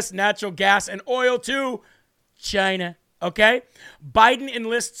U.S. natural gas and oil to China. Okay? Biden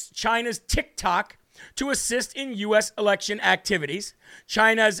enlists China's Tik Tok to assist in U.S. election activities.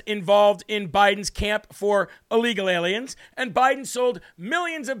 China's involved in Biden's camp for illegal aliens. And Biden sold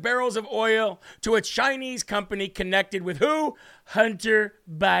millions of barrels of oil to a Chinese company connected with who? Hunter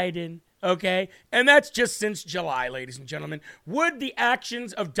Biden. Okay? And that's just since July, ladies and gentlemen. Would the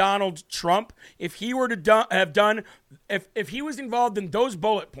actions of Donald Trump, if he were to if he was involved in those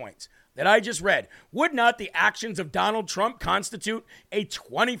bullet points that I just read, would not the actions of Donald Trump constitute a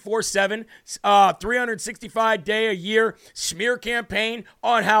 24/7, 365-day-a-year smear campaign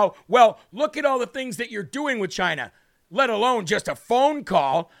on how, well, look at all the things that you're doing with China, let alone just a phone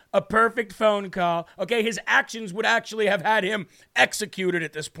call, a perfect phone call. Okay, his actions would actually have had him executed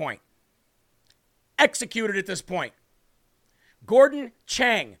at this point. Gordon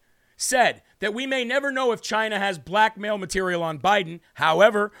Chang said that we may never know if China has blackmail material on Biden.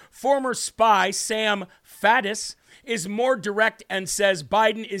 However, former spy Sam Faddis is more direct and says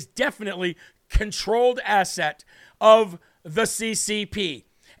Biden is definitely controlled asset of the CCP.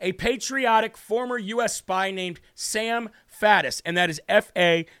 A patriotic former U.S. spy named Sam Faddis, and that is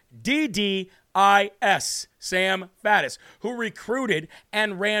Faddis, Sam Faddis, who recruited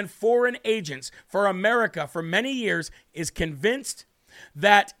and ran foreign agents for America for many years, is convinced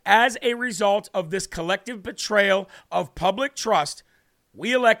that as a result of this collective betrayal of public trust,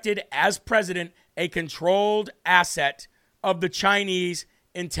 we elected as president a controlled asset of the Chinese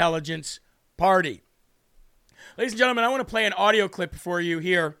intelligence party. Ladies and gentlemen, I want to play an audio clip for you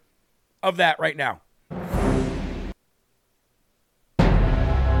here of that right now.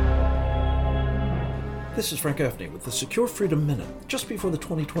 This is Frank Gaffney with the Secure Freedom Minute. Just before the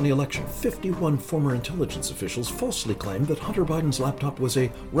 2020 election, 51 former intelligence officials falsely claimed that Hunter Biden's laptop was a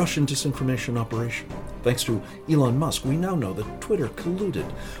Russian disinformation operation. Thanks to Elon Musk, we now know that Twitter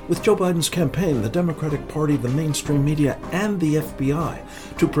colluded with Joe Biden's campaign, the Democratic Party, the mainstream media, and the FBI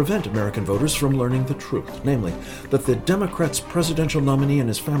to prevent American voters from learning the truth, namely that the Democrats' presidential nominee and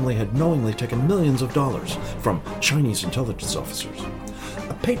his family had knowingly taken millions of dollars from Chinese intelligence officers.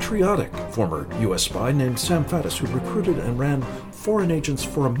 A patriotic former U.S. spy named Sam Faddis, who recruited and ran Foreign Agents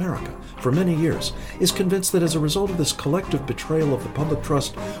for America for many years, is convinced that as a result of this collective betrayal of the public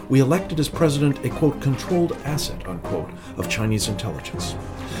trust, we elected as president a, quote, controlled asset, unquote, of Chinese intelligence.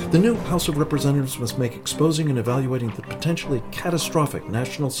 The new House of Representatives must make exposing and evaluating the potentially catastrophic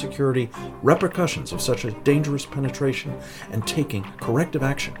national security repercussions of such a dangerous penetration and taking corrective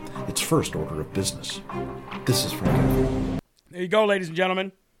action its first order of business. This is Frank. There you go, ladies and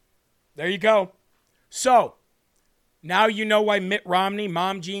gentlemen. There you go. So, now you know why Mitt Romney,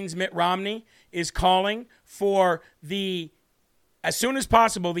 Mom Jean's Mitt Romney, is calling for as soon as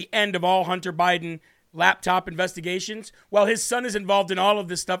possible, the end of all Hunter Biden laptop investigations. Well, his son is involved in all of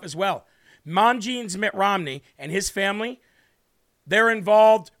this stuff as well. Mom Jean's Mitt Romney and his family, they're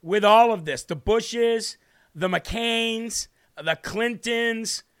involved with all of this. The Bushes, the McCains, the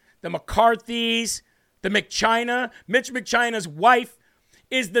Clintons, the McCarthys, the McChina. Mitch McChina's wife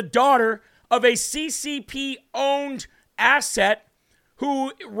is the daughter of a CCP-owned asset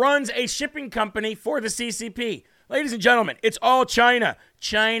who runs a shipping company for the CCP. Ladies and gentlemen, it's all China.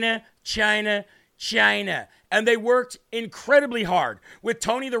 China, China, China. And they worked incredibly hard with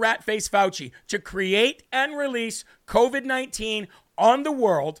Tony the Rat-Face Fauci to create and release COVID-19 on the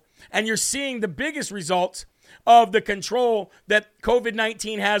world. And you're seeing the biggest results of the control that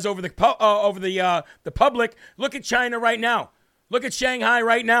COVID-19 has over the public. Look at China right now. Look at Shanghai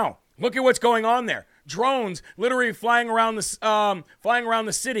right now. Look at what's going on there. Drones literally flying around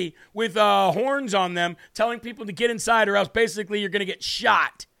the city with horns on them, telling people to get inside or else basically you're going to get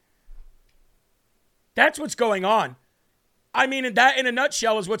shot. That's what's going on. I mean, that in a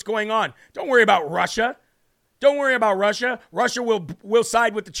nutshell is what's going on. Don't worry about Russia. Don't worry about Russia. Russia will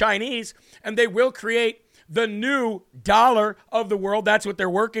side with the Chinese, and they will create the new dollar of the world. That's what they're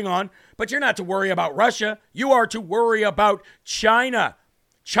working on. But you're not to worry about Russia. You are to worry about China.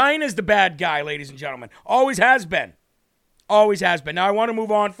 China's the bad guy, ladies and gentlemen. Always has been. Always has been. Now, I want to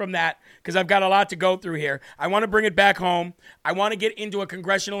move on from that because I've got a lot to go through here. I want to bring it back home. I want to get into a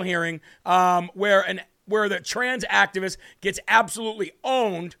congressional hearing where the trans activist gets absolutely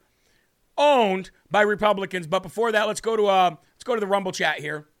owned by Republicans. But before that, let's go to the Rumble chat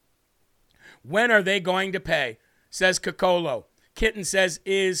here. When are they going to pay? Says Cocolo. Kitten says,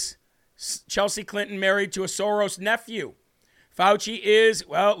 is Chelsea Clinton married to a Soros nephew? Fauci is,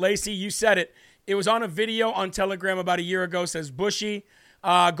 well, Lacey, you said it. It was on a video on Telegram about a year ago, says Bushy.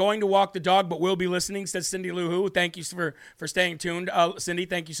 Going to walk the dog, but will be listening, says Cindy Lou Who. Thank you for staying tuned. Cindy,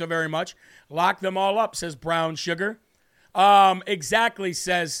 thank you so very much. Lock them all up, says Brown Sugar. Exactly,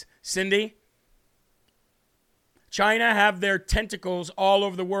 says Cindy. China have their tentacles all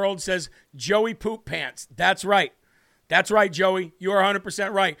over the world, says Joey Poop Pants. That's right. That's right, Joey. You are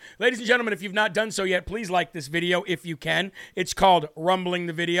 100% right. Ladies and gentlemen, if you've not done so yet, please like this video if you can. It's called Rumbling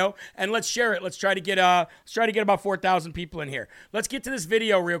the Video, and let's share it. Let's try to get about 4,000 people in here. Let's get to this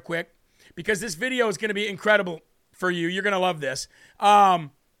video real quick because this video is going to be incredible for you. You're going to love this.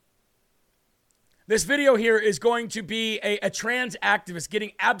 This video here is going to be a trans activist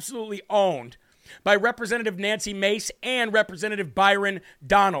getting absolutely owned by Representative Nancy Mace and Representative Byron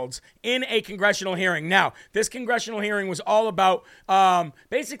Donalds in a congressional hearing. Now, this congressional hearing was all about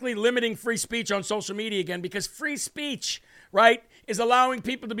basically limiting free speech on social media again, because free speech, right, is allowing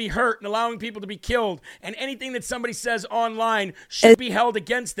people to be hurt and allowing people to be killed, and anything that somebody says online should be held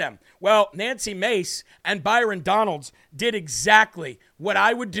against them. Well, Nancy Mace and Byron Donalds did exactly what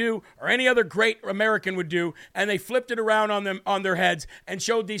I would do or any other great American would do, and they flipped it around on their heads and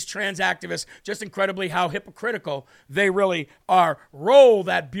showed these trans activists just incredibly how hypocritical they really are. Roll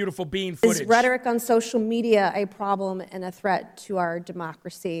that beautiful bean footage. Is rhetoric on social media a problem and a threat to our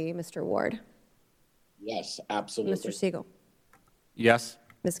democracy, Mr. Ward? Yes, absolutely. Mr. Siegel? Yes.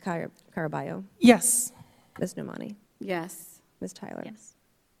 Ms. Caraballo? Yes. Ms. Nomani? Yes. Ms. Tyler?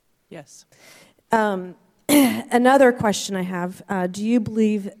 Yes. Another question I have, do you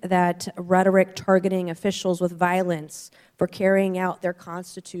believe that rhetoric targeting officials with violence for carrying out their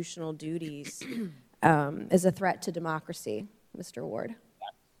constitutional duties is a threat to democracy, Mr. Ward?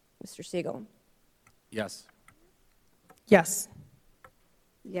 Yes. Mr. Siegel? Yes. Yes.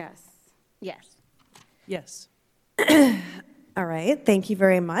 Yes. Yes. Yes. All right, thank you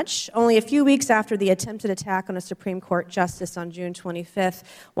very much. Only a few weeks after the attempted attack on a Supreme Court justice on June 25th,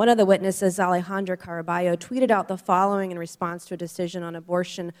 one of the witnesses, Alejandra Caraballo, tweeted out the following in response to a decision on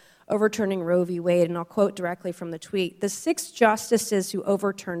abortion overturning Roe v. Wade, and I'll quote directly from the tweet: "The 6 justices who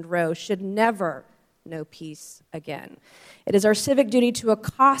overturned Roe should never know peace again. It is our civic duty to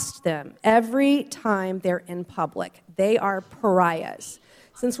accost them every time they're in public. They are pariahs.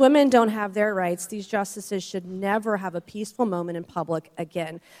 Since women don't have their rights, these justices should never have a peaceful moment in public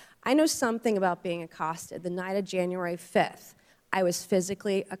again." I know something about being accosted. The night of January 5th, I was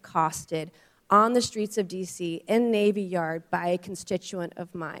physically accosted on the streets of D.C. in Navy Yard by a constituent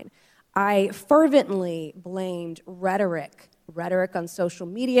of mine. I fervently blamed rhetoric on social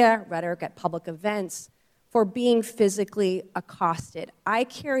media, rhetoric at public events, for being physically accosted. I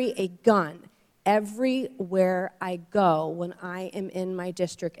carry a gun everywhere I go when I am in my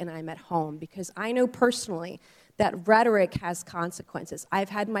district and I'm at home, because I know personally that rhetoric has consequences. I've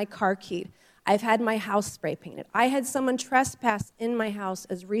had my car keyed. I've had my house spray painted. I had someone trespass in my house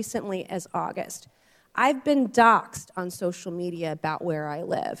as recently as August. I've been doxxed on social media about where I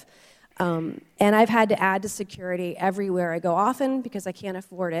live. And I've had to add to security everywhere I go. Often, because I can't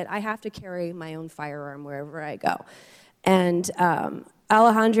afford it, I have to carry my own firearm wherever I go. And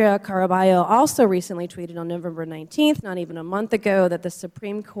Alejandra Caraballo also recently tweeted on November 19th, not even a month ago, that the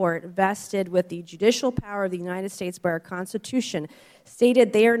Supreme Court, vested with the judicial power of the United States by our Constitution,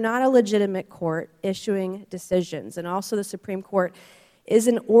 stated they are not a legitimate court issuing decisions. And also the Supreme Court is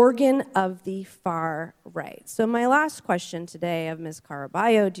an organ of the far right. So my last question today of Ms.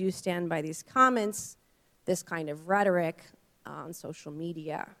 Caraballo, do you stand by these comments, this kind of rhetoric on social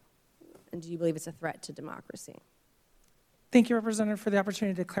media? And do you believe it's a threat to democracy? Thank you, Representative, for the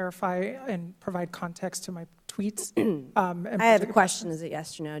opportunity to clarify and provide context to my tweets. I have a question, is it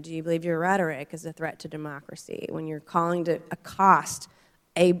yes or no? Do you believe your rhetoric is a threat to democracy when you're calling to accost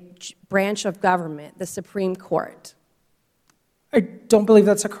a branch of government, the Supreme Court? I don't believe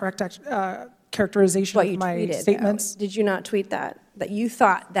that's a correct characterization of my tweeted, statements. Though. Did you not tweet that? That you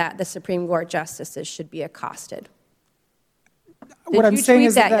thought that the Supreme Court justices should be accosted? What I'm saying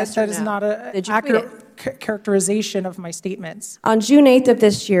is that yes that is not an accurate characterization of my statements. On June 8th of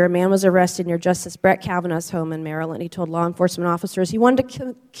this year, a man was arrested near Justice Brett Kavanaugh's home in Maryland. He told law enforcement officers he wanted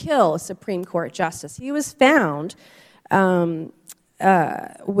to kill a Supreme Court justice. He was found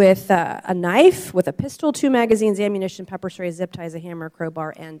with a knife, with a pistol, 2 magazines, ammunition, pepper spray, zip ties, a hammer,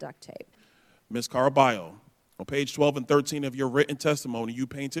 crowbar, and duct tape. Ms. Caraballo, on page 12 and 13 of your written testimony, you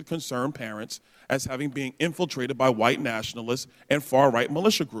painted concerned parents as having been infiltrated by white nationalists and far-right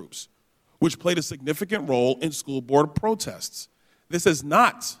militia groups, which played a significant role in school board protests. This has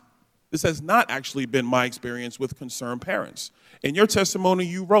not actually been my experience with concerned parents. In your testimony,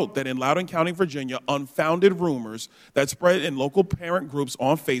 you wrote that in Loudon County, Virginia, unfounded rumors that spread in local parent groups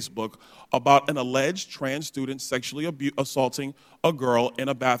on Facebook about an alleged trans student sexually assaulting a girl in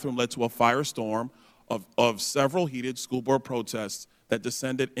a bathroom led to a firestorm of several heated school board protests that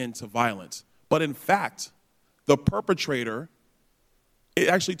descended into violence. But in fact, the perpetrator, it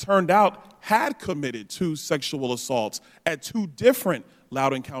actually turned out, had committed 2 sexual assaults at 2 different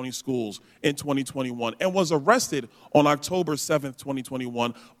Loudon County schools in 2021 and was arrested on October 7th,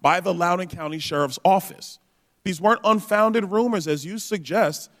 2021 by the Loudon County Sheriff's Office. These weren't unfounded rumors, as you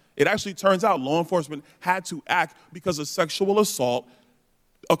suggest. It actually turns out law enforcement had to act because a sexual assault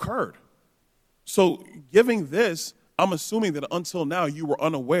occurred. So giving this, I'm assuming that until now you were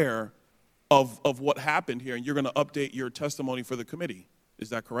unaware of what happened here, and you're going to update your testimony for the committee.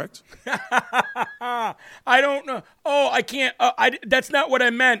 Is that correct? I don't know. Oh, I can't. That's not what I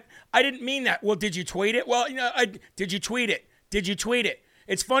meant. I didn't mean that. Well, did you tweet it? Well, did you tweet it? Did you tweet it?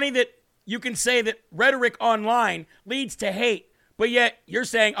 It's funny that you can say that rhetoric online leads to hate, but yet you're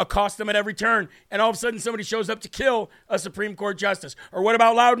saying accost them at every turn, and all of a sudden somebody shows up to kill a Supreme Court justice. Or what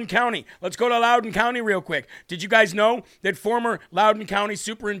about Loudon County? Let's go to Loudon County real quick. Did you guys know that former Loudon County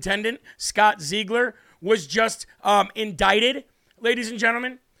Superintendent Scott Ziegler was just indicted? Ladies and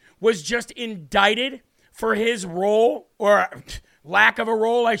gentlemen, was just indicted for his role, or lack of a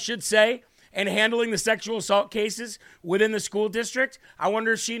role, I should say, in handling the sexual assault cases within the school district. I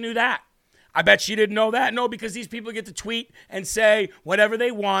wonder if she knew that. I bet she didn't know that. No, because these people get to tweet and say whatever they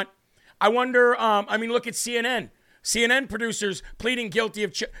want. I wonder, look at CNN. CNN producers pleading guilty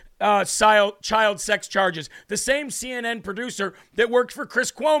of child sex charges. The same CNN producer that worked for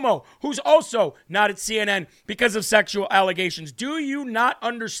Chris Cuomo, who's also not at CNN because of sexual allegations. Do you not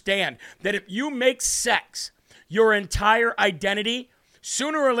understand that if you make sex your entire identity,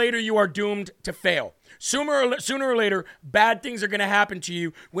 sooner or later you are doomed to fail? Sooner or later, bad things are going to happen to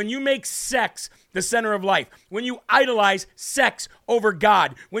you when you make sex the center of life, when you idolize sex over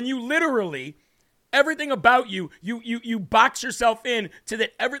God, when you literally... everything about you box yourself in to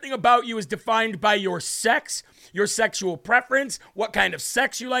that everything about you is defined by your sex, your sexual preference, what kind of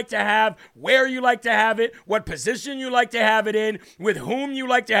sex you like to have, where you like to have it, what position you like to have it in, with whom you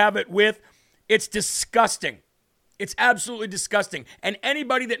like to have it with. It's disgusting. It's absolutely disgusting. And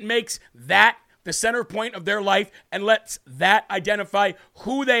anybody that makes that the center point of their life and lets that identify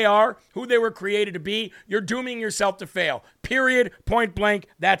who they are, who they were created to be, you're dooming yourself to fail. Period. Point blank.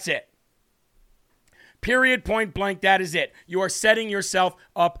 That's it. Period, point blank, that is it. You are setting yourself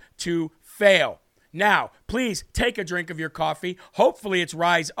up to fail. Now, please take a drink of your coffee. Hopefully it's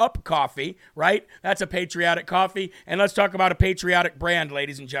Rise Up coffee, right? That's a patriotic coffee. And let's talk about a patriotic brand,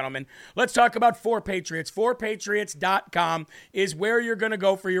 ladies and gentlemen. Let's talk about 4Patriots. 4Patriots.com is where you're going to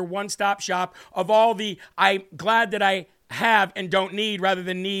go for your one-stop shop of all the I'm glad that I have and don't need rather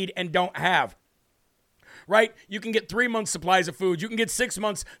than need and don't have. Right? You can get 3 months supplies of food. You can get 6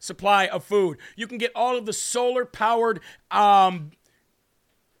 months supply of food. You can get all of the solar-powered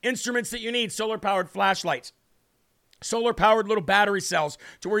instruments that you need, solar-powered flashlights, solar-powered little battery cells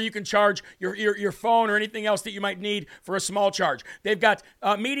to where you can charge your phone or anything else that you might need for a small charge. They've got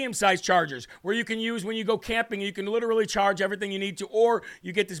medium-sized chargers where you can use when you go camping. You can literally charge everything you need to, or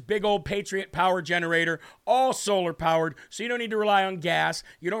you get this big old Patriot power generator, all solar-powered, so you don't need to rely on gas.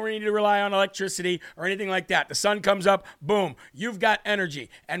 You don't need to rely on electricity or anything like that. The sun comes up, boom, you've got energy.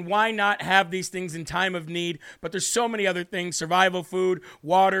 And why not have these things in time of need? But there's so many other things, survival food,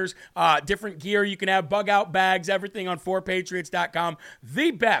 waters, different gear. You can have bug-out bags, everything on 4Patriots.com.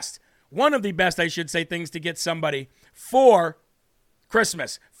 The best, one of the best, I should say, things to get somebody for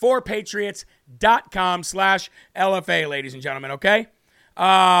Christmas. 4Patriots.com/LFA, ladies and gentlemen, okay?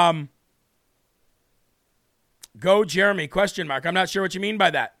 Go Jeremy, question mark. I'm not sure what you mean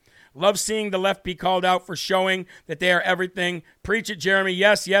by that. Love seeing the left be called out for showing that they are everything. Preach it, Jeremy.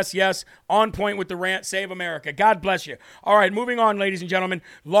 Yes, yes, yes. On point with the rant. Save America. God bless you. All right, moving on, ladies and gentlemen.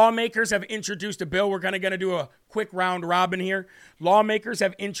 Lawmakers have introduced a bill. We're going to do a quick round robin here. Lawmakers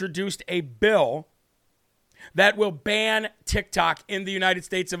have introduced a bill that will ban TikTok in the United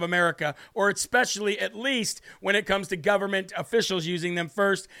States of America, or especially at least when it comes to government officials using them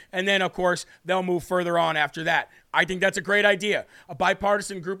first, and then, of course, they'll move further on after that. I think that's a great idea. A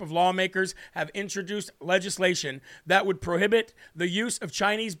bipartisan group of lawmakers have introduced legislation that would prohibit the use of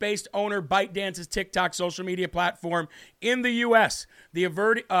Chinese-based owner ByteDance's TikTok social media platform in the U.S., the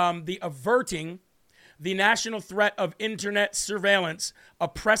averting the national threat of internet surveillance,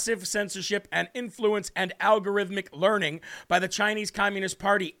 oppressive censorship, and influence and algorithmic learning by the Chinese Communist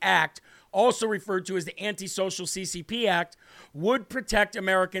Party Act, also referred to as the Anti-Social CCP Act, would protect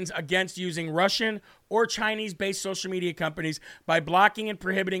Americans against using Russian or Chinese-based social media companies by blocking and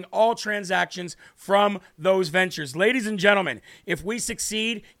prohibiting all transactions from those ventures. Ladies and gentlemen, if we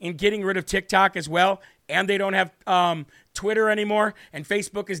succeed in getting rid of TikTok as well, and they don't have Twitter anymore, and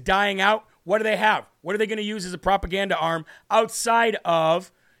Facebook is dying out, what do they have? What are they going to use as a propaganda arm outside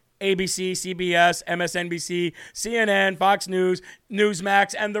of ABC, CBS, MSNBC, CNN, Fox News,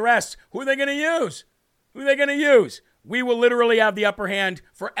 Newsmax, and the rest? Who are they going to use? Who are they going to use? We will literally have the upper hand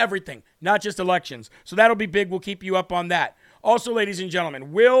for everything, not just elections. So that'll be big. We'll keep you up on that. Also, ladies and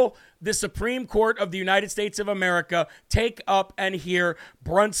gentlemen, will the Supreme Court of the United States of America take up and hear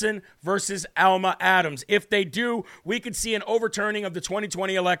Brunson versus Alma Adams? If they do, we could see an overturning of the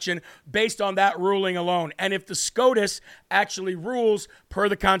 2020 election based on that ruling alone. And if the SCOTUS actually rules per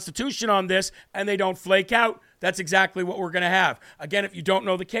the Constitution on this and they don't flake out, that's exactly what we're going to have. Again, if you don't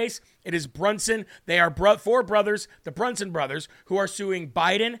know the case, it is Brunson. They are four brothers, the Brunson brothers, who are suing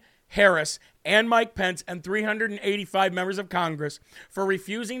Biden, Harris, and Mike Pence and 385 members of Congress for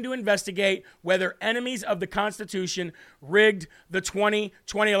refusing to investigate whether enemies of the Constitution rigged the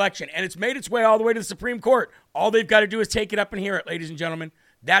 2020 election. And it's made its way all the way to the Supreme Court. All they've got to do is take it up and hear it, ladies and gentlemen.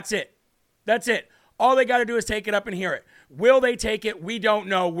 That's it. That's it. All they got to do is take it up and hear it. Will they take it? We don't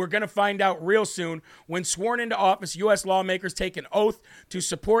know. We're going to find out real soon when sworn into office, U.S. lawmakers take an oath to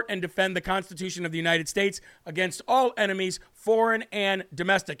support and defend the Constitution of the United States against all enemies, foreign and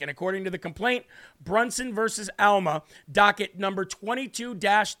domestic. And according to the complaint, Brunson versus Alma, docket number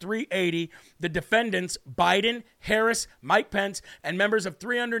 22-380, the defendants, Biden, Harris, Mike Pence, and members of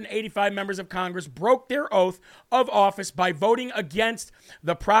 385 members of Congress broke their oath of office by voting against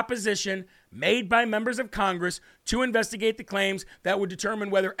the proposition made by members of Congress to investigate the claims that would determine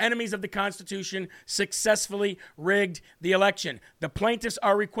whether enemies of the Constitution successfully rigged the election. The plaintiffs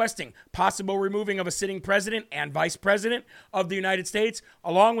are requesting possible removing of a sitting president and vice president of the United States,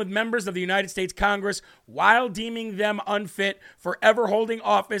 along with members of the United States Congress, while deeming them unfit for ever holding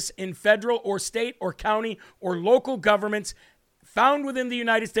office in federal or state or county or local governments found within the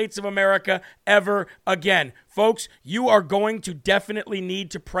United States of America ever again. Folks, you are going to definitely need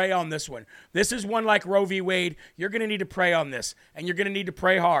to pray on this one. This is one like Roe v. Wade. You're going to need to pray on this, and you're going to need to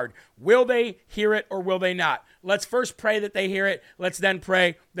pray hard. Will they hear it or will they not? Let's first pray that they hear it. Let's then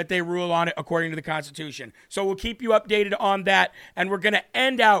pray that they rule on it according to the Constitution. So we'll keep you updated on that, and we're going to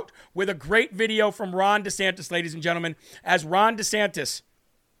end out with a great video from Ron DeSantis, ladies and gentlemen, as Ron DeSantis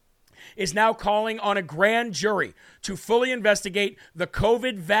is now calling on a grand jury to fully investigate the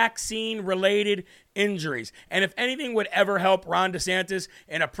COVID vaccine-related injuries. And if anything would ever help Ron DeSantis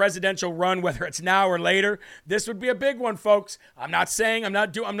in a presidential run, whether it's now or later, this would be a big one, folks. I'm not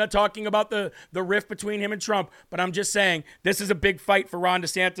talking about the rift between him and Trump, but I'm just saying this is a big fight for Ron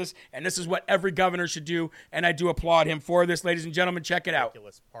DeSantis, and this is what every governor should do, and I do applaud him for this. Ladies and gentlemen, check it out.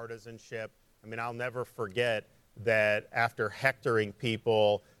 Ridiculous partisanship. I mean, I'll never forget that after hectoring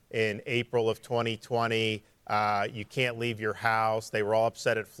people in April of 2020, you can't leave your house. They were all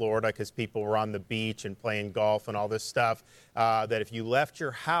upset at Florida because people were on the beach and playing golf and all this stuff, that if you left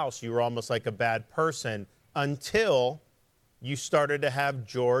your house, you were almost like a bad person until you started to have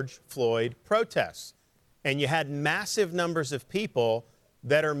George Floyd protests. And you had massive numbers of people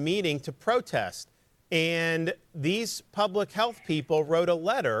that are meeting to protest. And these public health people wrote a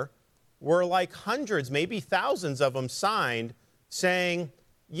letter where like hundreds, maybe thousands of them signed saying,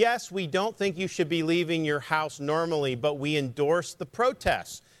 yes, we don't think you should be leaving your house normally, but we endorse the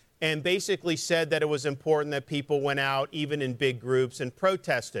protests, and basically said that it was important that people went out, even in big groups, and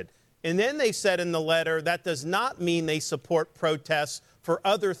protested. And then they said in the letter that does not mean they support protests for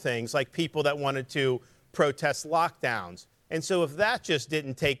other things, like people that wanted to protest lockdowns. And so if that just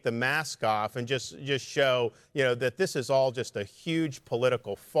didn't take the mask off and just show, that this is all just a huge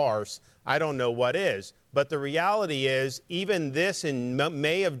political farce, I don't know what is. But the reality is, even this in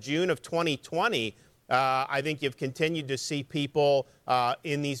June of 2020, I think you've continued to see people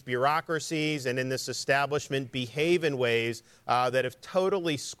in these bureaucracies and in this establishment behave in ways that have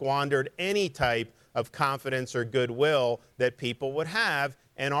totally squandered any type of confidence or goodwill that people would have.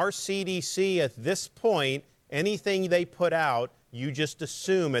 And our CDC at this point, anything they put out, you just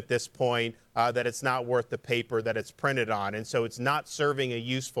assume at this point that it's not worth the paper that it's printed on. And so it's not serving a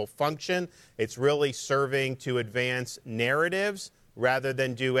useful function. It's really serving to advance narratives rather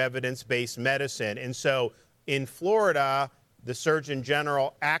than do evidence-based medicine. And so in Florida, the Surgeon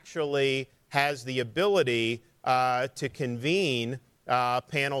General actually has the ability to convene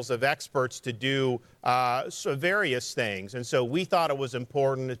panels of experts to do various things. And so we thought it was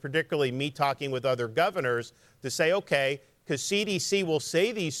important, particularly me talking with other governors, to say, okay, because CDC will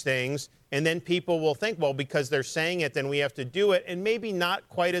say these things, and then people will think, well, because they're saying it, then we have to do it. And maybe not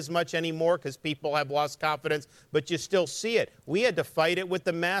quite as much anymore because people have lost confidence, but you still see it. We had to fight it with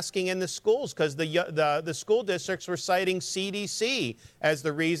the masking in the schools because the school districts were citing CDC as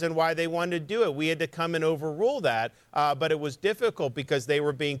the reason why they wanted to do it. We had to come and overrule that, but it was difficult because they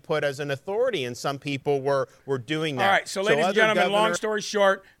were being put as an authority, and some people were doing that. All right, so ladies and gentlemen, long story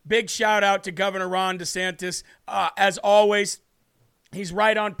short, big shout out to Governor Ron DeSantis. As always, he's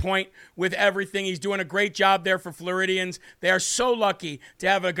right on point with everything. He's doing a great job there for Floridians. They are so lucky to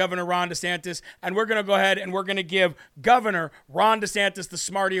have a Governor Ron DeSantis. And we're going to go ahead and we're going to give Governor Ron DeSantis the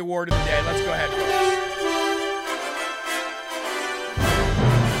Smarty Award of the day. Let's go ahead, folks.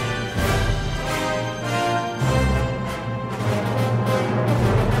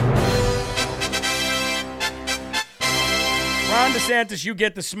 Ron DeSantis, you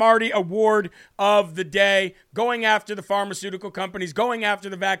get the Smarty Award of the day, going after the pharmaceutical companies, going after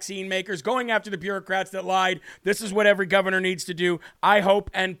the vaccine makers, going after the bureaucrats that lied. This is what every governor needs to do. I hope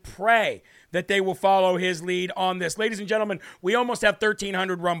and pray that they will follow his lead on this. Ladies and gentlemen, we almost have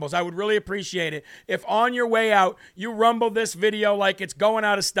 1,300 rumbles. I would really appreciate it if on your way out, you rumble this video like it's going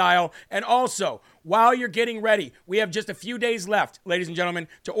out of style. And also, while you're getting ready, we have just a few days left, ladies and gentlemen,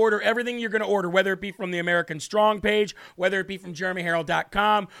 to order everything you're going to order, whether it be from the American Strong page, whether it be from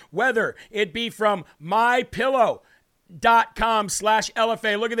JeremyHerald.com, whether it be from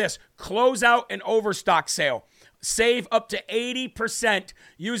MyPillow.com/LFA. Look at this. Closeout and overstock sale. Save up to 80%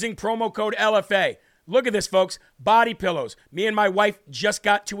 using promo code LFA. Look at this, folks. Body pillows. Me and my wife just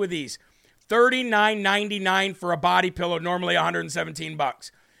got 2 of these. $39.99 for a body pillow, normally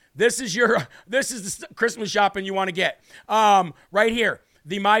 $117. This is the Christmas shopping you want to get. Right here,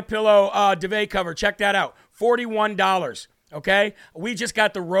 the MyPillow duvet cover. Check that out. $41. Okay? We just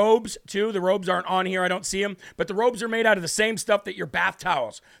got the robes, too. The robes aren't on here. I don't see them. But the robes are made out of the same stuff that your bath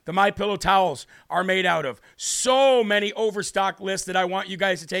towels, the MyPillow towels, are made out of. So many overstock lists that I want you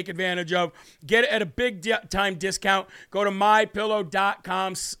guys to take advantage of. Get it at a big-time discount. Go to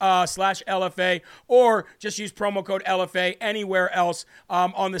MyPillow.com/LFA or just use promo code LFA anywhere else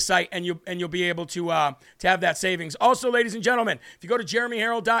on the site, and you'll be able to have that savings. Also, ladies and gentlemen, if you go to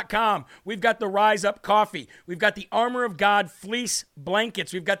JeremyHerald.com, we've got the Rise Up coffee. We've got the Armor of God fleece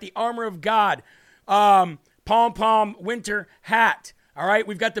blankets. We've got the Armor of God pom-pom winter hat. All right,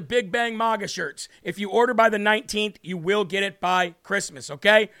 we've got the Big Bang MAGA shirts. If you order by the 19th, you will get it by Christmas,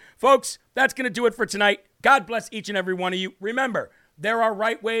 okay? Folks, that's going to do it for tonight. God bless each and every one of you. Remember, There are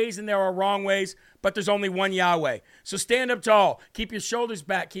right ways and there are wrong ways, but there's only one Yahweh. So stand up tall, keep your shoulders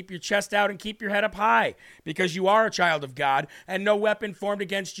back, keep your chest out, and keep your head up high, because you are a child of God, and no weapon formed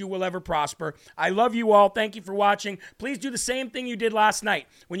against you will ever prosper. I love you all. Thank you for watching. Please do the same thing you did last night.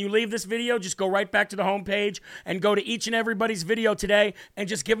 When you leave this video, just go right back to the homepage and go to each and everybody's video today and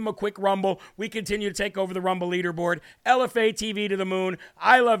just give them a quick rumble. We continue to take over the Rumble leaderboard. LFA TV to the moon.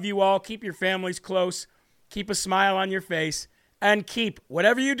 I love you all. Keep your families close. Keep a smile on your face. And keep,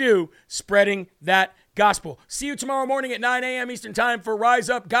 whatever you do, spreading that gospel. See you tomorrow morning at 9 a.m. Eastern Time for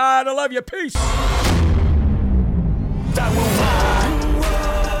Rise Up. God, I love you. Peace.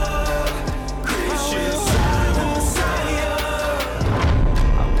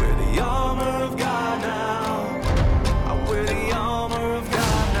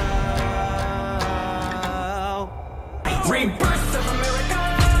 Rebirth of America.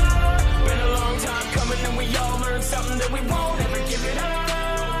 Been a long time coming, and we all learned something that we won't ever give it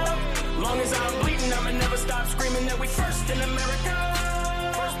up. Long as I'm bleeding, I'ma never stop screaming that we first in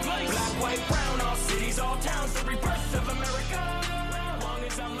America. First place. Black, white, brown, all cities, all towns. The rebirth of America.